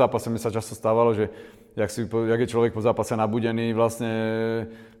 lebo po zápase mi sa často stávalo, že jak je človek po zápase nabudený, vlastne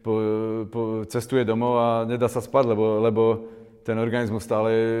cestuje domov a nedá sa spať, lebo ten organizmus stále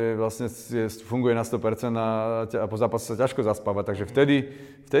vlastne funguje na 100% a po zápase sa ťažko zaspáva, takže vtedy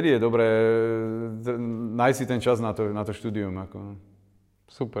je dobré nájsť si ten čas na to štúdium.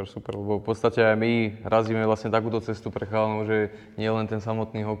 Super, lebo v podstate aj my razíme vlastne takúto cestu pre chalanov, že nie len ten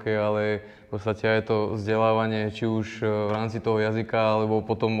samotný hokej, ale v podstate aj to vzdelávanie, či už v rámci toho jazyka, alebo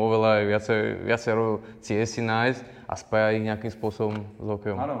potom oveľa aj viacero ciest si nájsť a spájať ich nejakým spôsobom s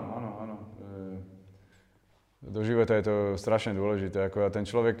hokejom. Áno. Do života je to strašne dôležité. A ten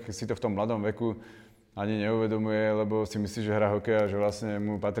človek si to v tom mladom veku ani neuvedomuje, lebo si myslí, že hrá hokej a že vlastne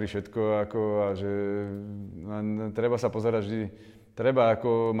mu patrí všetko a že treba sa pozerať vždy. Treba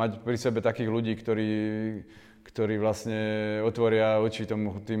mať pri sebe takých ľudí, ktorí vlastne otvoria oči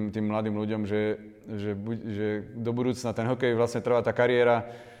tým mladým ľuďom, že do budúcna ten hokej vlastne trvá tá kariéra.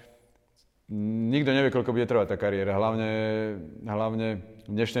 Nikto nevie, koľko bude trvať tá kariéra. Hlavne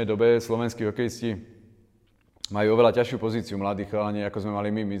v dnešnej dobe slovenskí hokejisti majú oveľa ťažšiu pozíciu mladých chalani, ako sme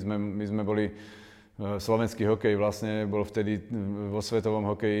mali my. My sme boli slovenský hokej vlastne bol vtedy vo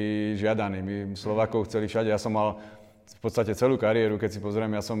svetovom hokeji žiadaný. My Slovákov chceli všade. Ja som mal v podstate celú kariéru, keď si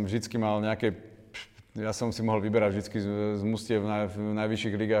pozriem, ja som si mohol vyberať vždycky z mustiev v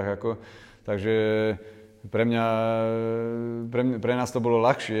najvyšších ligách. Takže pre nás to bolo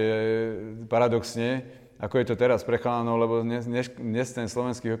ľahšie, paradoxne, ako je to teraz pre chalanov, lebo dnes ten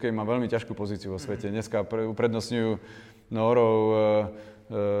slovenský hokej má veľmi ťažkú pozíciu vo svete. Dneska uprednostňujú Nórov,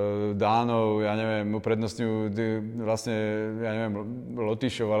 Dánov, ja neviem, uprednostňujú vlastne, ja neviem,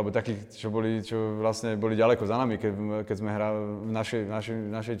 Lotyšov, alebo takých, čo vlastne boli ďaleko za nami, keď sme hrali v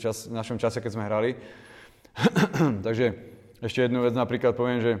našom čase, keď sme hrali. Takže ešte jednu vec napríklad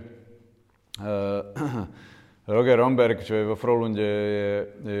poviem, že Roger Romberg, čo je vo Frölunde,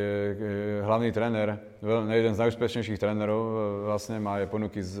 je hlavný tréner, jeden z najúspešnejších trénerov, vlastne má aj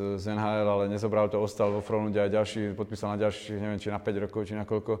ponuky z NHL, ale nezobral to, ostal vo Frölunde aj ďalší, podpísal na ďalších, neviem, či na 5 rokov, či na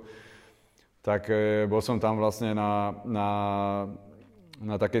koľko. Tak bol som tam vlastne na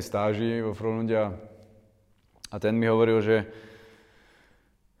takej stáži vo Frölunde a ten mi hovoril, že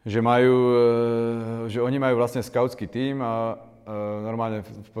oni majú vlastne skautský tím a normálne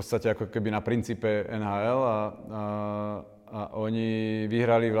v podstate ako keby na princípe NHL a oni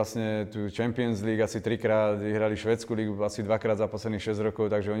vyhrali vlastne tú Champions League asi 3-krát, vyhrali Švédsku lígu asi 2-krát za posledných 6 rokov,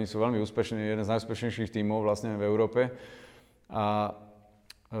 takže oni sú veľmi úspešní, jeden z najúspešnejších tímov vlastne v Európe. A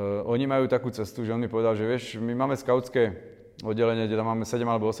oni majú takú cestu, že on mi povedal, že vieš, my máme skautské oddelenie, kde tam máme 7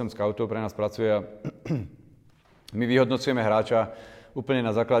 alebo 8 skautov, pre nás pracuje a my vyhodnocujeme hráča úplne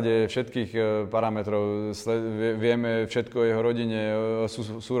na základe všetkých parametrov. Vieme všetko o jeho rodine, o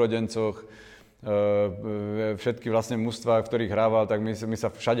súrodencoch, všetky vlastne mužstvá, v ktorých hrával, tak my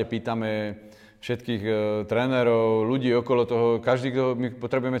sa všade pýtame všetkých trénerov, ľudí okolo toho. My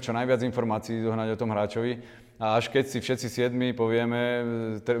potrebujeme čo najviac informácií dohnať o tom hráčovi. A až keď si všetci 7 povieme,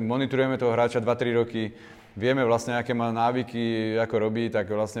 monitorujeme toho hráča 2-3 roky, vieme vlastne, aké má návyky, ako robí, tak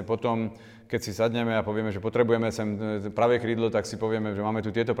vlastne potom, keď si sadneme a povieme, že potrebujeme sem pravé krídlo, tak si povieme, že máme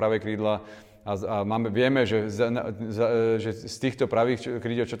tu tieto pravé krídla a vieme, že z týchto pravých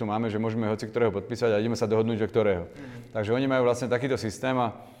krídel, čo tu máme, že môžeme hoci ktorého podpísať a ideme sa dohodnúť, že ktorého. Takže oni majú vlastne takýto systém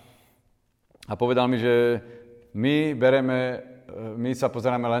a povedal mi, že my sa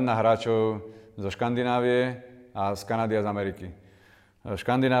pozeráme len na hráčov zo Škandinávie a z Kanady a z Ameriky.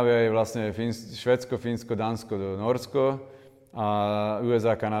 Škandinávia je vlastne Švédsko, Fínsko, Dánsko, Nórsko a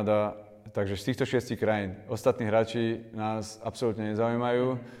USA, Kanada. Takže z týchto 6 krajín. Ostatní hráči nás absolútne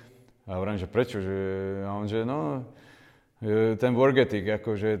nezaujímajú. A hovorím, že prečo? A on, že ten work ethic,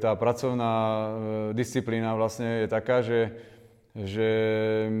 akože tá pracovná disciplína vlastne je taká, že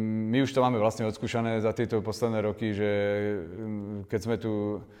my už to máme vlastne odskúšané za tieto posledné roky, že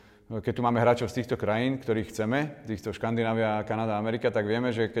keď tu máme hráčov z týchto krajín, ktorých chceme, týchto Škandinávia, Kanada, Amerika, tak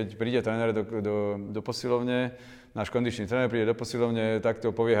vieme, že keď príde tréner do posilovne, náš kondičný tréner príde do posilovne, tak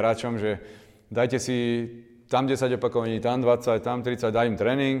to povie hráčom, že dajte si tam 10 opakovaní, tam 20, tam 30, daj im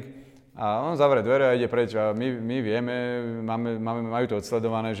tréning a on zavrie dvere a ide preč. A my vieme, majú to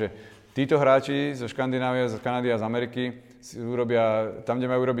odsledované, že títo hráči zo Škandinávie, z Kanady a z Ameriky urobia, tam, kde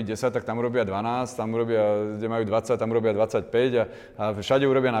majú urobiť 10, tak tam urobia 12, tam urobia, kde majú 20, tam urobia 25 a všade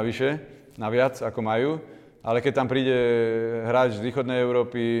urobia naviac, ako majú. Ale keď tam príde hráč z východnej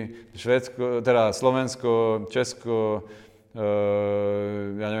Európy, Švédsko, teda Slovensko, Česko,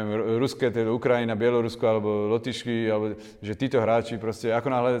 ja neviem, ruské, teda Ukrajina, Bielorusko alebo Lotyšky, alebo že títo hráči proste, ako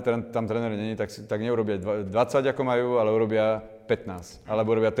náhle tam tréner není, tak neurobia 20, ako majú, ale urobia 15,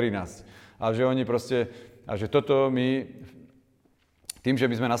 alebo urobia 13. A že oni proste, a že toto my, tým, že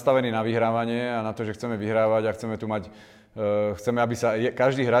my sme nastavení na vyhrávanie a na to, že chceme vyhrávať a chceme tu mať, chceme, aby sa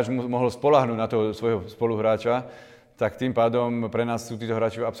každý hráč mohol spoľahnúť na toho svojho spoluhráča, tak tým pádom pre nás sú títo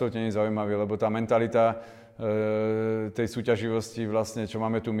hráči absolútne nezaujímaví, lebo tá mentalita tej súťaživosti vlastne, čo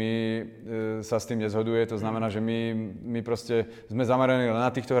máme tu my, sa s tým nezhoduje. To znamená, že my proste sme zameraní len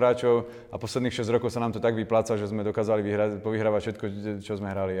na týchto hráčov a posledných 6 rokov sa nám to tak vypláca, že sme dokázali povyhrávať všetko, čo sme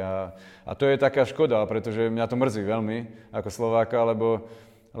hrali. A to je taká škoda, pretože mňa to mrzí veľmi ako Slováka, lebo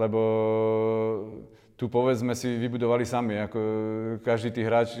tu povedzme si vybudovali sami. Ako každý tí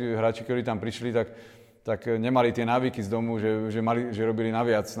hráči, ktorí tam prišli, tak nemali tie návyky z domu, že robili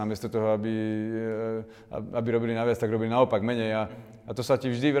naviac, namiesto toho, aby robili naviac, tak robili naopak menej. A to sa ti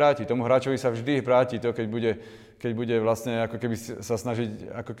vždy vráti, tomu hráčovi sa vždy vráti to, keď bude vlastne ako keby sa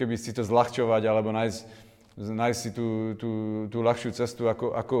snažiť, ako keby si to zľahčovať, alebo nájsť si tú ľahšiu cestu,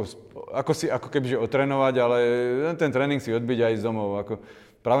 ako keby otrénovať, ale ten tréning si odbiť aj z domov.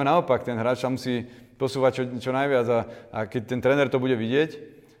 Práve naopak, ten hráč sa musí posúvať čo najviac a keď ten tréner to bude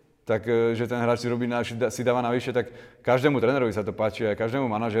vidieť, tak, že ten hráč si dáva navyše, tak každému trénerovi sa to páči, aj každému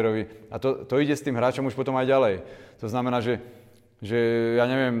manažerovi. A to ide s tým hráčom už potom aj ďalej. To znamená, že ja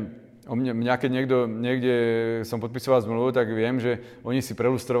neviem, mňa keď niekde som podpisoval zmluvu, tak viem, že oni si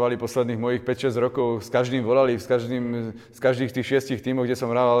prelustrovali posledných mojich 5-6 rokov, s každým volali, z každých tých 6 tímov, kde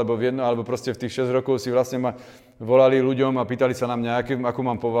som hral, alebo proste v tých 6 rokov si vlastne ma volali ľuďom a pýtali sa na mňa, akú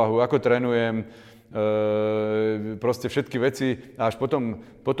mám povahu, ako trénujem, proste všetky veci a až potom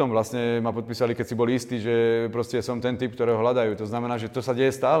vlastne ma podpísali, keď si boli istí, že proste som ten typ, ktorého hľadajú. To znamená, že to sa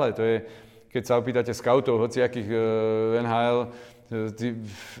deje stále. To je, keď sa opýtate scoutov, hociakých NHL,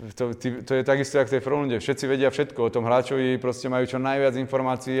 to je takisto, ako v tej Frölunde. Všetci vedia všetko o tom hráčovi, proste majú čo najviac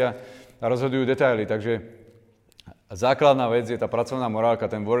informácií a rozhodujú detaily. Takže základná vec je tá pracovná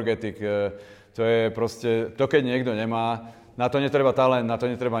morálka, ten work ethic. To je proste, to keď niekto nemá, na to netreba talent, na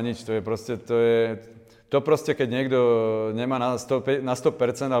to netreba nič. To proste, keď niekto nemá na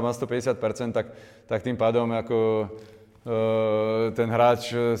 100% alebo na 150%, tak tým pádom ako ten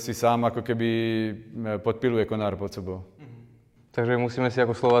hráč si sám ako keby podpiluje konár pod sebou. Takže musíme si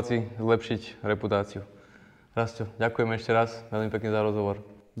ako Slováci zlepšiť reputáciu. Rastio, ďakujem ešte raz veľmi pekne za rozhovor.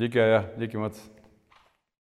 Díky aj ja, díky moc.